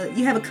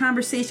you have a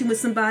conversation with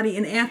somebody,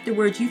 and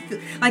afterwards you feel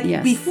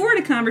like before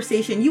the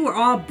conversation you were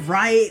all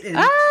bright and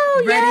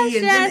ready,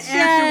 and then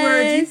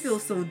afterwards you feel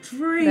so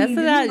drained.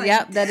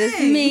 That is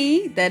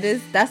me.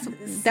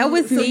 That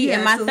was me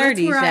in my 30s.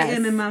 That's where I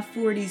am in my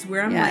 40s,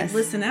 where I'm like,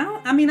 listen,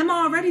 I'm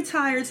already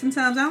tired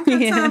sometimes. I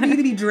don't have time for you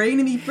to be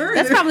draining me further.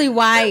 That's probably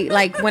why,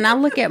 like, when I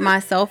look at my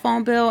cell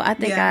phone bill, I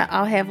think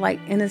I'll have, like,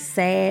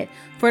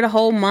 for the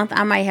whole month,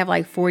 I might have,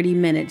 like, 40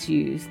 minutes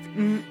used.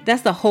 Mm-hmm.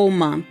 That's the whole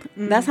month.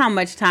 Mm-hmm. That's how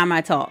much time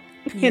I talk.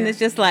 Yeah. And it's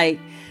just like,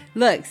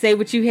 look, say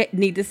what you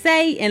need to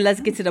say, and let's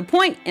get to the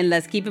point, and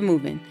let's keep it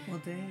moving. Well,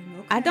 dang,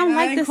 okay. I don't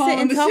like to sit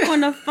and talk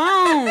on the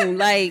phone,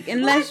 like,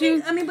 unless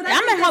I'm going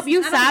to help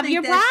you solve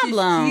your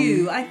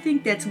problem. I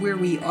think that's where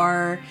we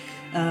are.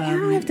 I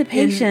don't have the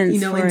patience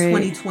in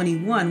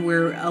 2021,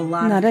 where a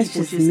lot of that's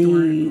people just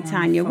me,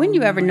 Tanya. When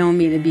you ever known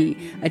me to be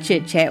a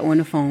chit chat on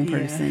the phone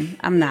person?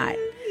 I'm not.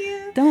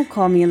 Don't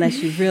call me unless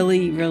you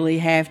really, really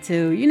have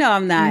to.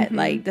 I'm not. Mm-hmm.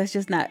 Like, that's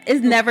just not.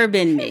 It's never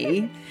been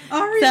me.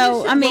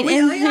 So I mean,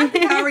 I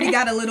think I already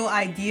got a little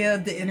idea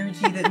of the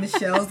energy that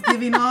Michelle's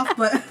giving off,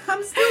 but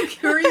I'm still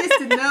curious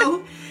to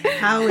know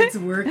how it's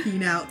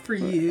working out for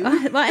you.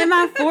 Well, in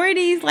my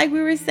 40s, like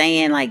we were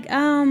saying, like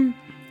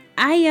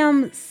I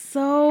am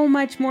so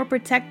much more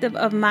protective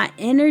of my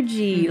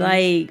energy. Mm-hmm.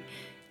 Like,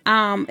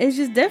 it's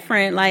just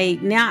different.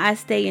 Like, now I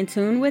stay in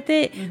tune with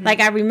it. Mm-hmm. Like,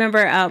 I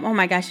remember, oh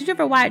my gosh, did you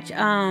ever watch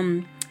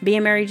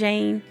Being Mary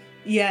Jane?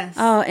 Yes.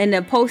 Oh, and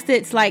the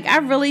Post-its, like, I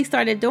really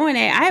started doing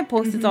that. I have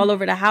Post-its all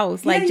over the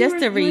house, like, just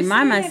to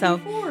remind myself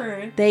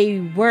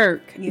they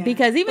work. Yeah.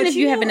 Because even if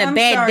you're having a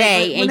bad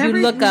day and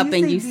you look up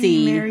and you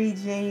see Mary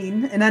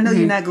Jane, and I know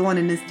you're not going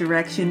in this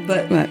direction,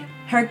 but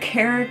her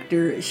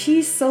character,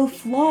 she's so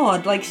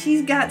flawed. Like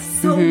she's got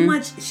so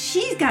much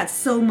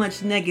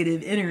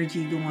negative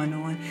energy going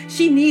on.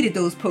 She needed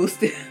those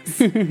post-its.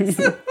 So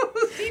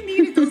she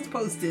needed those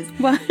post-its.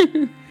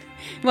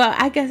 Well,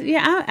 I guess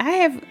I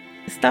have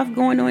stuff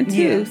going on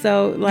too. Yeah.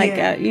 So like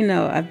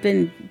I've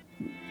been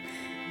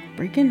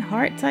breaking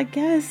hearts, I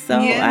guess. So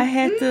I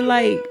had to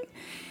like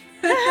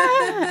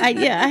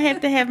I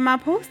have to have my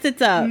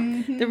post-its up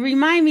to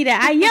remind me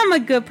that I am a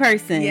good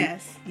person.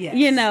 Yes.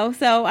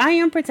 So I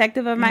am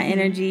protective of my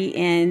energy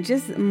and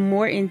just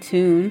more in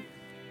tune.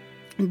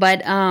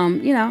 But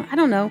I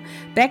don't know.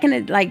 Back in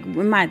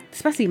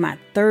especially my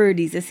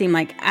 30s, it seemed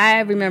like I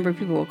remember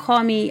people would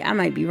call me. I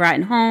might be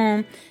riding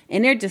home,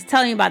 and they're just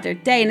telling me about their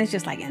day, and it's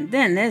just like, and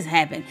then this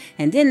happened,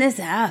 and then this.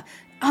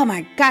 Oh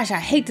my gosh, I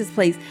hate this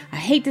place. I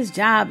hate this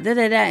job.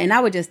 And I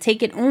would just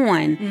take it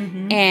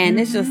on, and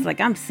it's just like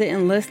I'm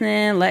sitting,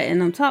 listening, letting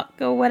them talk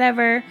or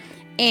whatever.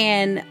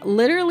 And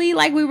literally,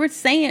 like we were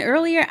saying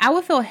earlier, I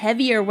would feel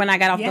heavier when I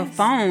got off the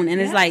phone,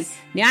 and it's like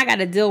now I got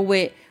to deal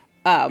with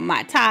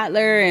my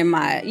toddler and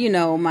my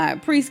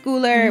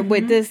preschooler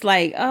with this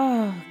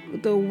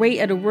the weight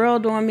of the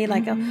world on me.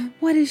 Like,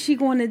 what is she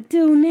going to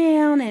do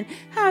now? And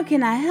how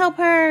can I help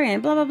her?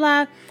 And blah, blah,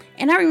 blah.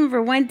 And I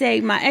remember one day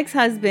my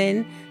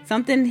ex-husband,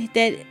 something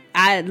that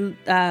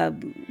I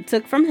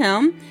took from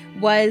him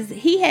was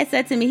he had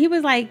said to me, he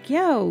was like,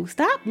 yo,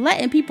 stop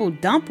letting people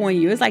dump on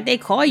you. It's like they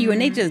call you and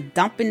they just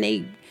dumping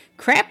they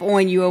crap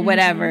on you or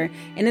whatever.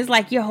 And it's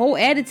like your whole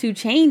attitude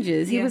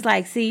changes. He was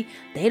like, see,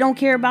 they don't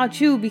care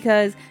about you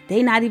because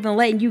they not even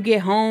letting you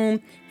get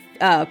home,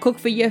 cook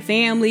for your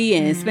family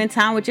and spend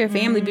time with your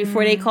family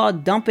before they call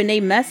dumping they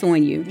mess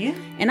on you. Yeah.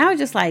 And I was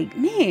just like,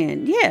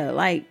 man,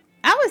 like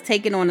I was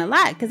taking on a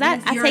lot because I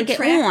take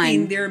it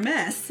on their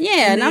mess.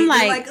 Yeah, and I'm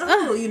like,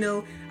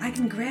 I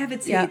can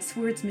gravitate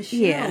towards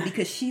Michelle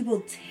because she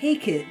will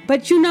take it.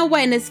 But you know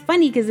what? And it's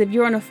funny because if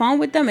you're on the phone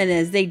with them and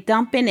as they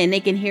dump in and they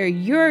can hear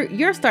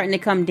you're starting to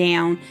come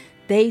down,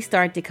 they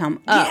start to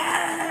come up.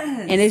 Yes.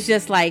 And it's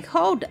just like,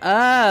 hold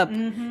up.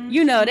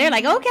 They're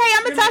like, okay,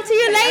 I'm going to talk to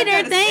you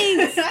later.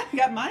 Thanks. I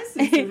got my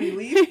sister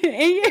relief.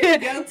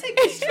 And go take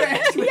this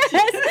trash with you.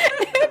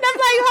 And I'm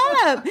like, hold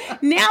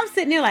up. Now I'm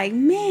sitting there like,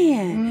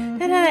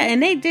 man.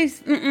 And they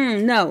just,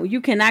 no,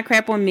 you cannot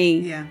crap on me.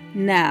 Yeah.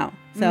 No.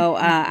 So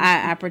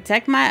I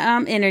protect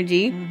my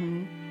energy.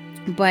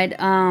 But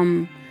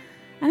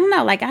I don't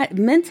know, like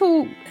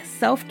mental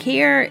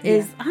self-care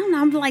is, I don't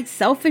know, I'm like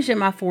selfish in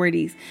my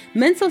 40s.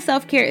 Mental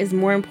self-care is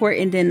more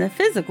important than the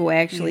physical,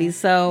 actually. Yeah.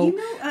 So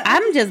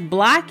I'm just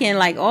blocking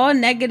like all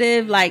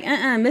negative, like,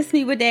 miss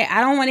me with that.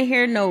 I don't want to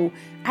hear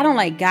I don't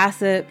like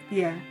gossip.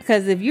 Yeah.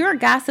 Because if you're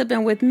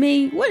gossiping with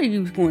me, what are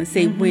you going to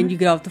say when you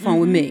get off the phone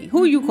with me?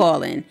 Who are you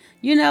calling?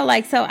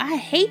 So I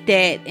hate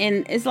that.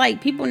 And it's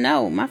like people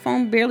know my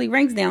phone barely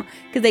rings now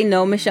because they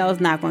know Michelle's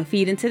not going to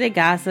feed into the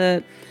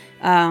gossip.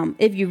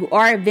 If you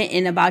are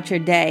venting about your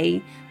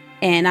day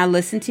and I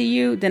listen to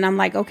you, then I'm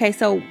like, okay,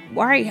 so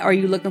why are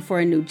you looking for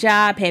a new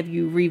job? Have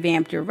you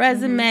revamped your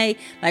resume?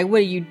 Like, what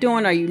are you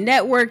doing? Are you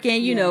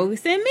networking?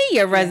 Send me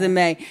your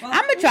resume. Well,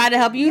 I'm going to try to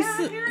help you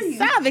solve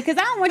it because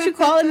I don't want you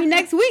calling me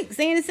next week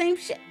saying the same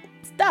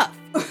stuff.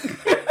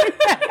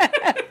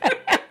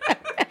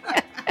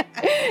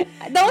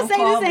 Don't say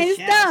the same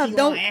stuff.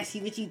 Don't ask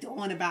you what you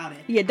doing about it.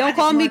 Yeah, don't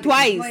call me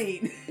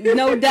twice.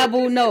 No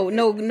double, no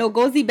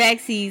gozy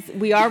backsies.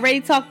 We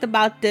already talked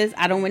about this.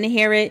 I don't want to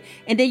hear it.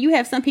 And then you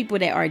have some people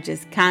that are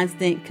just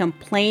constant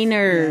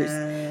complainers,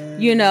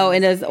 and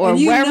or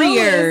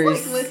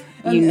worriers.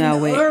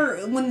 Or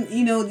when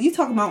you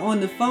talk about on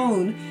the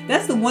phone,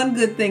 that's the one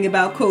good thing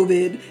about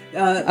COVID.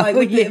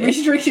 The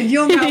restrictions, you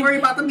don't got to worry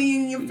about them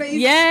being in your face.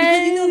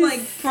 Yes.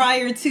 Because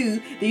prior to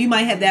that, you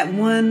might have that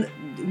one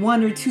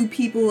or two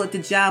people at the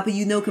job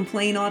who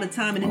complain all the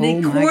time, and then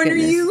they corner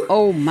you.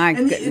 Oh my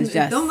goodness!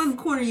 Don't let them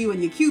corner you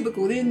in your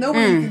cubicle. Then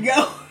nowhere you can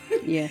go.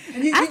 Yeah,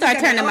 I start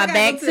turning my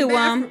back to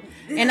them.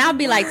 And I'll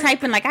be like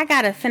typing, like, I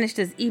gotta finish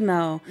this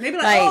email. They be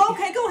like,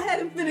 okay, go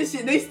ahead and finish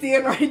it. They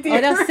stand right there.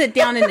 Or they'll sit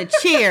down in the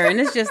chair, and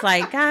it's just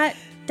like, God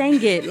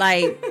dang it.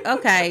 Like,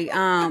 okay.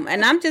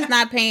 And I'm just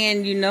not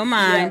paying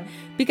mind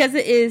because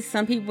it is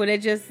some people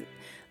that just,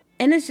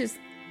 and it's just,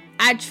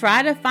 I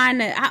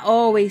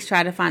always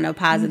try to find a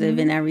positive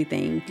in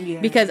everything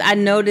because I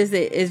notice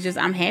it's just,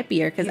 I'm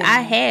happier because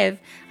I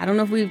don't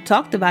know if we've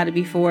talked about it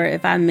before,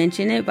 if I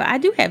mention it, but I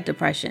do have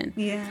depression.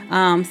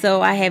 Yeah.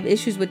 So I have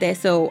issues with that.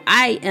 So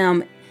I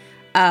am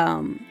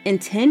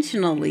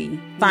intentionally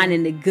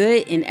finding the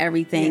good in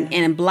everything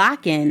and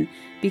blocking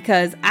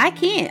because I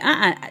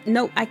can't.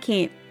 No, I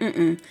can't.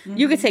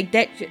 You can take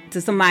that to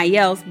somebody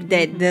else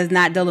that does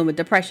not dealing with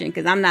depression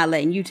because I'm not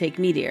letting you take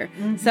me there.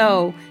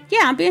 So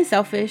yeah, I'm being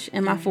selfish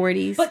in my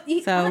 40s. But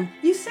you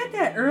said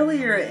that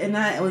earlier, and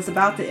I was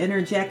about to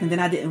interject, and then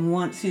I didn't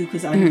want to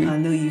because I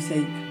know you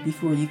say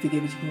before you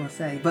forget what you're going to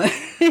say. But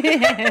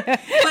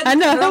I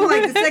know. I'm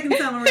like the second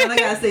time around, I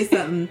gotta say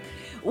something.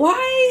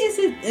 Why is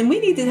it? And we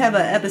need to have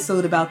an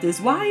episode about this.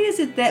 Why is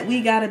it that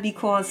we gotta be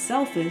called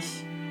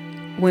selfish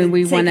when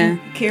we want to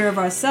take care of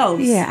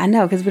ourselves. Yeah, I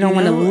know, because we don't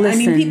want to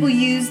listen. I mean, people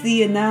use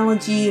the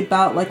analogy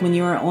about like when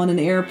you're on an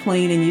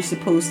airplane and you're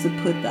supposed to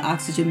put the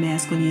oxygen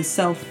mask on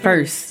yourself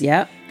first.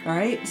 Yep. All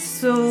right.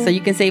 So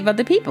you can save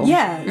other people.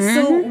 Yeah.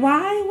 So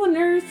why on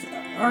earth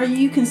are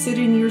you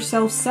considering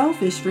yourself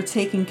selfish for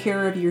taking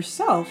care of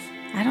yourself?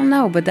 I don't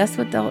know, but that's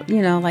what they'll,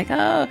 like,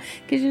 oh,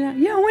 because you don't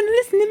want to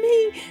listen to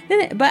me.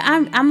 But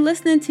I'm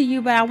listening to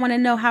you, but I want to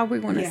know how we're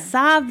going to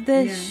solve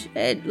this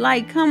shit.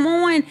 Like, come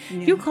on.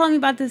 You call me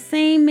about the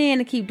same man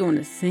to keep doing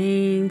the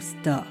same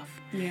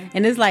stuff. Yeah.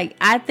 And it's like,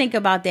 I think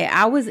about that.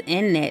 I was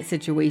in that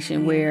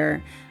situation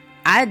where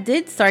I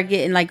did start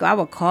getting, like, I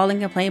would call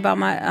and complain about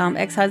my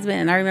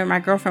ex-husband. And I remember my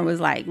girlfriend was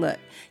like, look,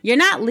 you're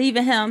not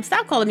leaving him.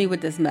 Stop calling me with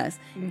this mess.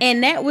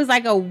 And that was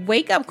like a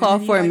wake-up call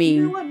for me.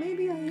 You know what?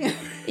 Maybe I am.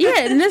 Yeah,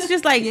 and it's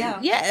just like,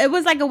 it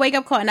was like a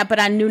wake-up call. But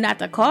I knew not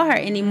to call her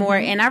anymore.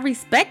 And I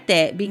respect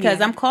that because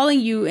I'm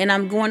calling you and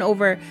I'm going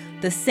over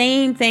the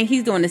same thing.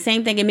 He's doing the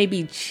same thing. It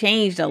maybe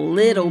changed a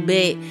little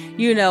bit,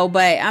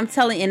 but I'm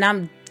telling, and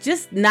I'm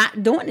just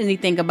not doing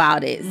anything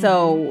about it.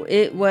 So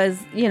it was,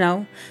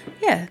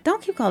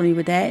 don't keep calling me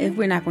with that if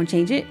we're not going to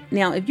change it.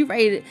 Now, if you're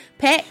ready to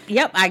pack,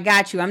 yep, I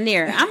got you. I'm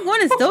there. I'm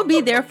going to still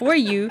be there for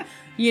you.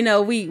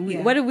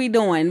 What are we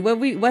doing?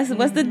 What's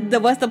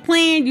the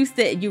plan?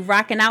 You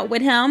rocking out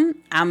with him.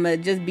 I'ma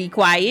just be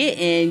quiet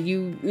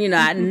and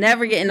I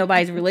never get in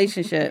nobody's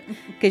relationship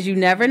because you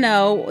never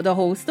know the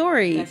whole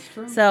story. That's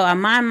true. So I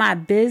mind my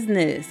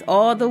business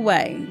all the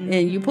way.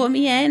 And you pull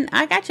me in,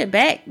 I got your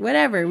back.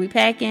 Whatever. We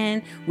pack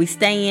in, we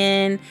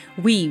stay in,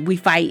 we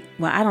fight.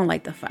 Well, I don't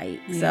like to fight,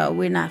 so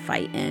we're not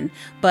fighting.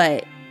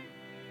 But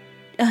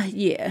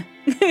we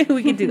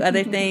can do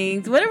other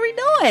things. What are we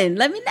doing?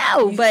 Let me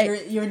know.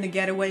 You're in the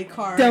getaway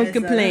car. Don't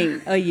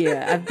complain. Oh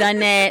yeah, I've done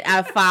that.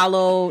 I've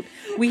followed.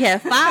 We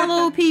have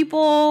followed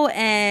people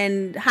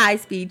and high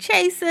speed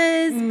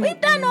chases. We've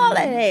done all of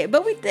that,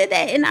 but we did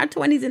that in our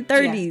 20s and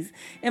 30s. Yeah.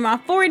 In my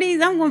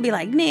 40s, I'm gonna be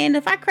like, man,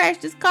 if I crash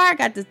this car, I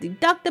got this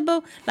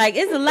deductible. Like,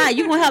 it's a lot.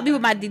 You gonna help me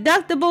with my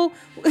deductible?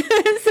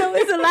 So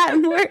it's a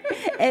lot more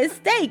at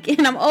stake,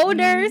 and I'm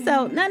older.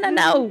 So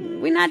no,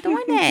 we're not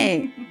doing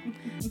that.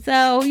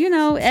 So,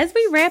 as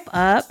we wrap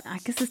up, I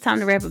guess it's time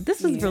to wrap up.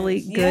 This was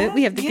really good.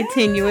 We have to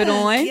continue it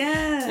on.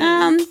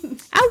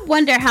 I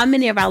wonder how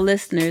many of our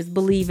listeners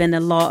believe in the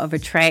law of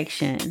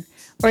attraction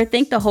or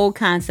think the whole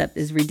concept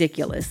is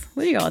ridiculous.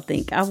 What do y'all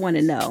think? I want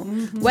to know.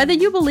 Whether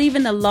you believe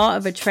in the law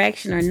of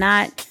attraction or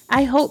not,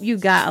 I hope you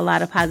got a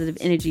lot of positive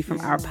energy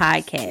from our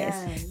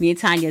podcast. Me and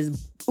Tanya's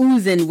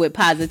oozing with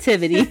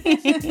positivity.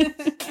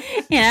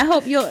 And I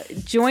hope you'll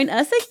join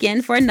us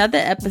again for another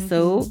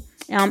episode.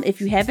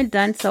 If you haven't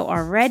done so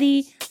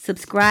already,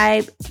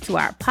 subscribe to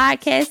our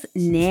podcast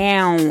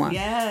now.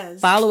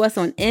 Yes. Follow us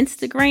on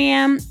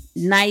Instagram,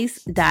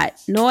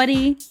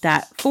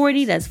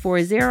 nice.naughty.40, that's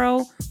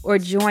 40, or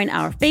join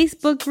our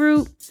Facebook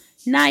group,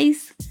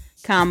 nice,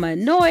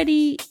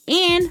 naughty,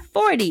 and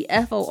 40,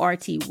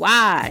 Forty.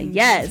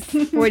 Yes,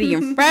 40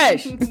 and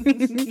fresh.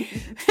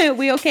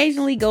 We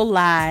occasionally go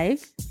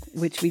live,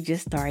 which we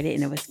just started,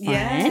 and it was fun.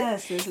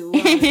 Yes, it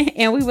was.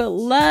 And we would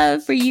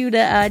love for you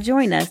to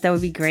join us. That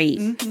would be great.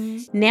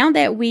 Now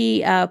that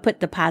we put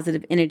the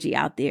positive energy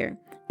out there,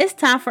 it's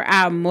time for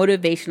our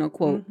motivational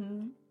quote.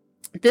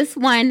 This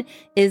one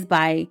is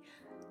by,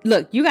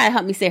 look, you got to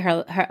help me say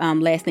her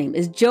last name.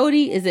 Is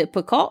Jodi, is it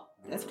Picoult?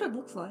 That's what it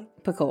looks like.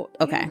 Picoult,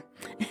 okay.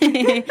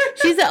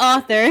 She's an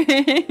author.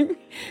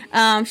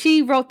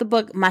 She wrote the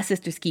book My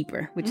Sister's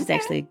Keeper, which is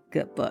actually a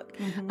good book.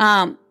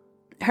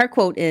 Her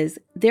quote is,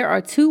 there are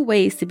two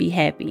ways to be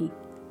happy.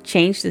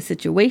 Change the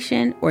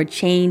situation or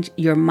change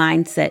your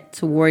mindset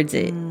towards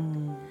it.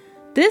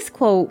 This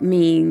quote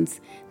means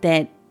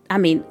that,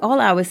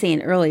 all I was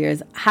saying earlier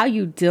is how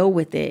you deal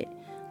with it.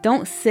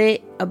 Don't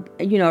sit,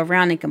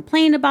 around and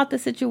complain about the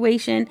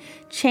situation.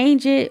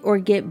 Change it or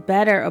get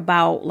better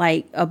about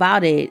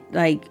it.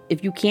 Like,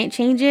 if you can't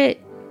change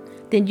it,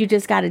 then you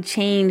just got to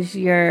change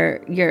your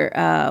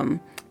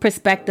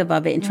perspective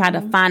of it and try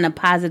to find a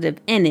positive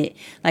in it.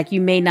 Like,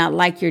 you may not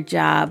like your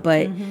job,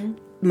 but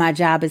my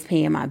job is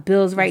paying my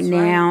bills right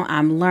now.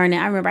 I'm learning.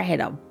 I remember I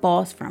had a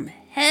boss from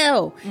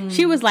hell.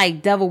 She was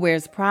like Devil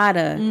Wears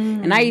Prada.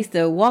 And I used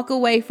to walk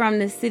away from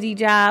the city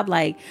job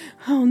like,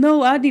 oh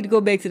no, I need to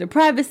go back to the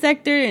private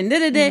sector and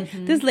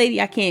This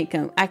lady, I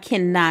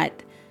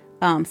cannot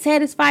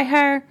satisfy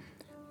her.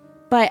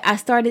 But I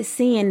started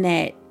seeing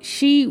that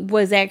she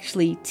was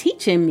actually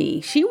teaching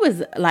me. She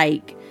was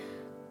like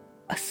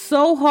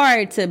so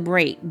hard to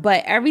break,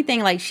 but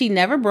everything, like, she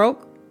never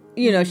broke.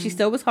 She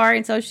still was hard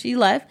until she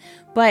left.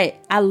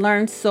 But I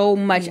learned so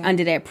much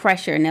under that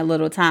pressure in that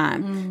little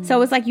time.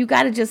 So it's like you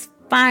got to just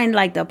find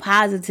like the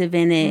positive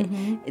in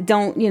it.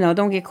 Don't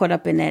get caught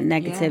up in that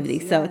negativity.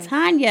 Yes, so yes.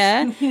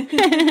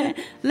 Tanya,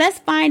 let's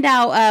find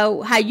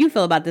out how you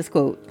feel about this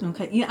quote.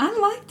 Okay. Yeah, I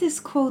like this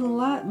quote a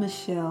lot,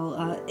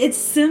 Michelle. It's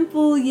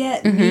simple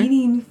yet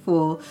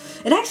meaningful.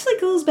 It actually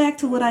goes back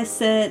to what I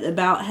said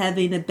about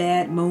having a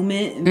bad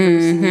moment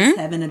versus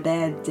having a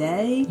bad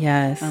day.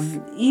 Yes.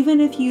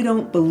 Even if you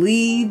don't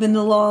believe in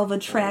the law of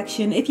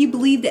attraction, if you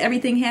believe that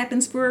everything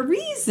happens for a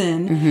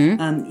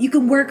reason, you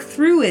can work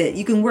through it.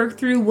 You can work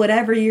through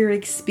whatever you're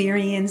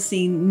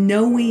experiencing,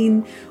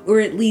 knowing or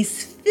at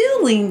least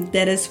feeling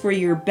that it's for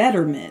your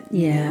betterment.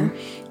 Yeah.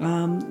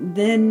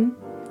 Then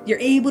you're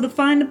able to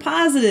find the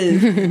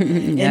positive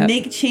and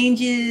make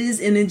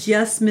changes and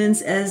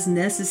adjustments as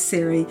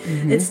necessary.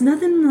 It's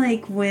nothing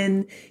like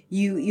when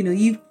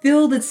you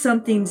feel that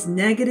something's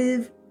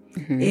negative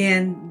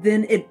and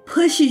then it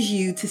pushes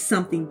you to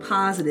something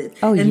positive.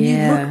 Oh, and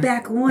yeah. you look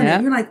back on it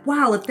and you're like,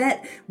 wow, if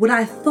what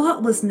I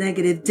thought was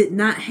negative did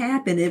not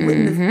happen, it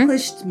wouldn't have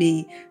pushed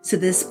me to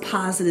this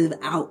positive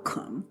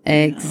outcome.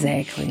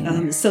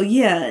 Exactly. So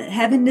yeah,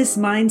 having this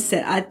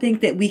mindset, I think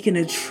that we can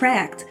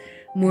attract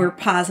more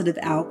positive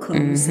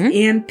outcomes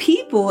and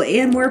people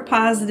and more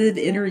positive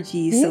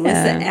energy. So it's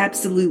an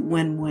absolute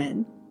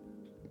win-win.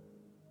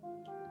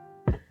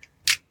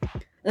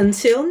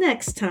 Until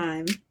next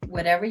time,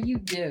 Whatever you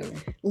do,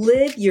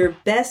 live your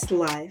best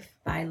life.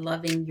 by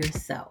loving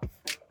yourself.